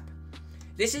town map.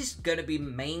 This is going to be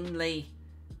mainly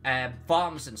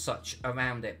farms and such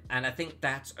around it, and I think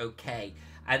that's okay.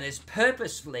 And there's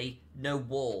purposefully no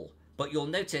wall, but you'll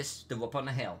notice they're up on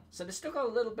a hill, so there's still got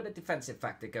a little bit of defensive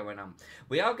factor going on.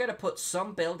 We are going to put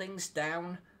some buildings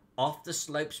down off the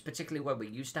slopes, particularly where we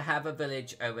used to have a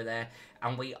village over there,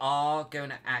 and we are going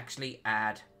to actually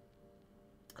add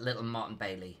a little Martin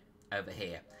Bailey over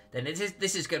here. Then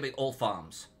this is going to be all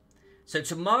farms. So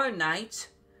tomorrow night,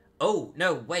 oh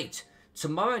no, wait.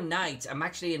 Tomorrow night, I'm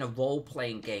actually in a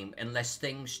role-playing game unless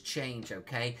things change,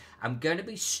 okay? I'm going to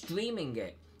be streaming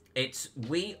it.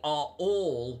 We are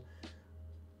all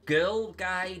Girl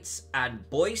Guides and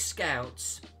Boy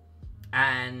Scouts,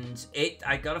 and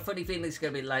I got a funny feeling it's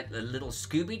going to be like a little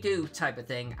Scooby-Doo type of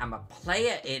thing. I'm a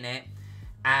player in it.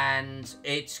 And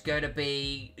it's going to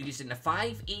be using the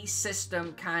 5E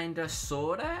system, kind of,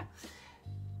 sort of.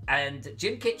 And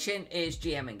Jim Kitchen is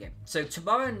GMing it. So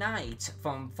tomorrow night,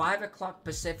 from 5 o'clock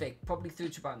Pacific, probably through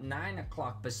to about 9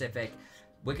 o'clock Pacific,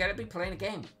 we're going to be playing a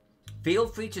game. Feel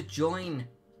free to join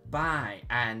by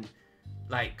and,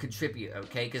 like, contribute,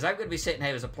 okay? Because I'm going to be sitting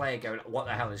here as a player going, what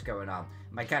the hell is going on?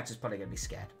 My character's probably going to be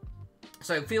scared.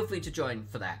 So feel free to join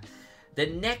for that. The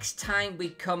next time we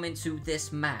come into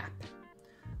this map,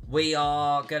 we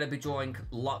are going to be drawing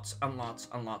lots and lots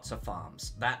and lots of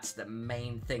farms. That's the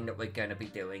main thing that we're going to be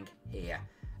doing here.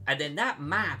 And then that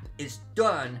map is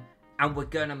done, and we're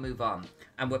going to move on.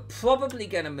 And we're probably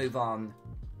going to move on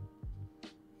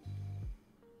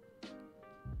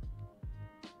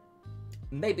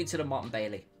maybe to the Martin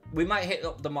Bailey. We might hit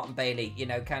up the Martin Bailey, you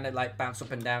know, kind of like bounce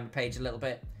up and down the page a little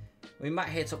bit. We might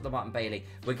hit up the Martin Bailey.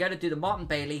 We're going to do the Martin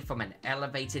Bailey from an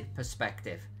elevated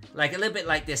perspective. Like a little bit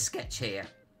like this sketch here.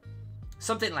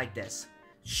 Something like this.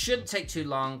 Shouldn't take too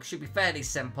long. Should be fairly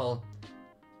simple.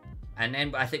 And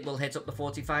then I think we'll hit up the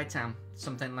fortified town.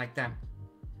 Something like that.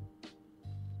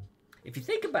 If you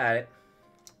think about it,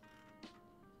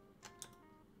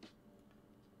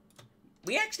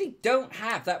 we actually don't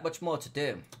have that much more to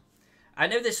do. I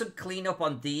know there's some cleanup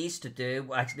on these to do.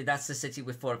 Well, actually, that's the city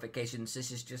with fortifications.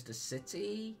 This is just a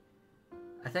city,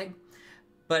 I think.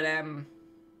 But,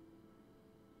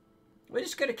 we're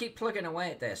just going to keep plugging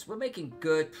away at this. We're making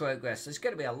good progress. There's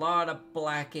going to be a lot of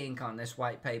black ink on this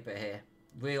white paper here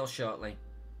real shortly.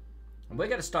 And we're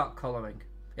going to start colouring.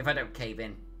 If I don't cave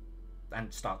in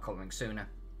and start colouring sooner.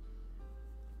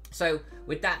 So,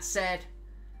 with that said,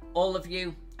 all of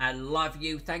you, I love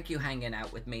you. Thank you hanging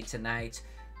out with me tonight.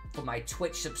 For my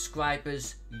Twitch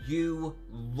subscribers, you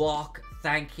rock.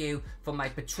 Thank you. For my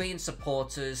Patreon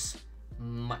supporters,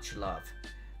 much love.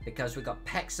 Because we've got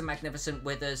Pex the Magnificent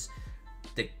with us.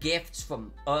 The gifts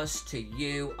from us to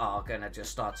you are going to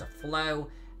just start to flow.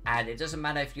 And it doesn't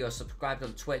matter if you're subscribed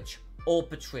on Twitch or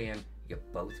Patreon. You're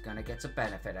both going to get a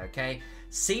benefit, okay?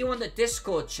 See you on the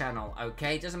Discord channel,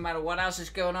 okay? Doesn't matter what else is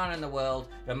going on in the world.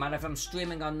 No matter if I'm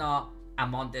streaming or not,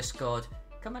 I'm on Discord.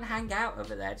 Come and hang out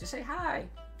over there. Just say hi.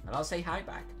 And I'll say hi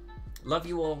back. Love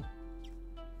you all.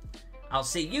 I'll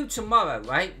see you tomorrow,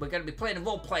 right? We're going to be playing a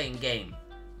role-playing game.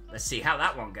 Let's see how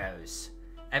that one goes.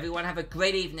 Everyone have a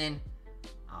great evening.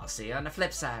 I'll see you on the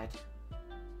flip side.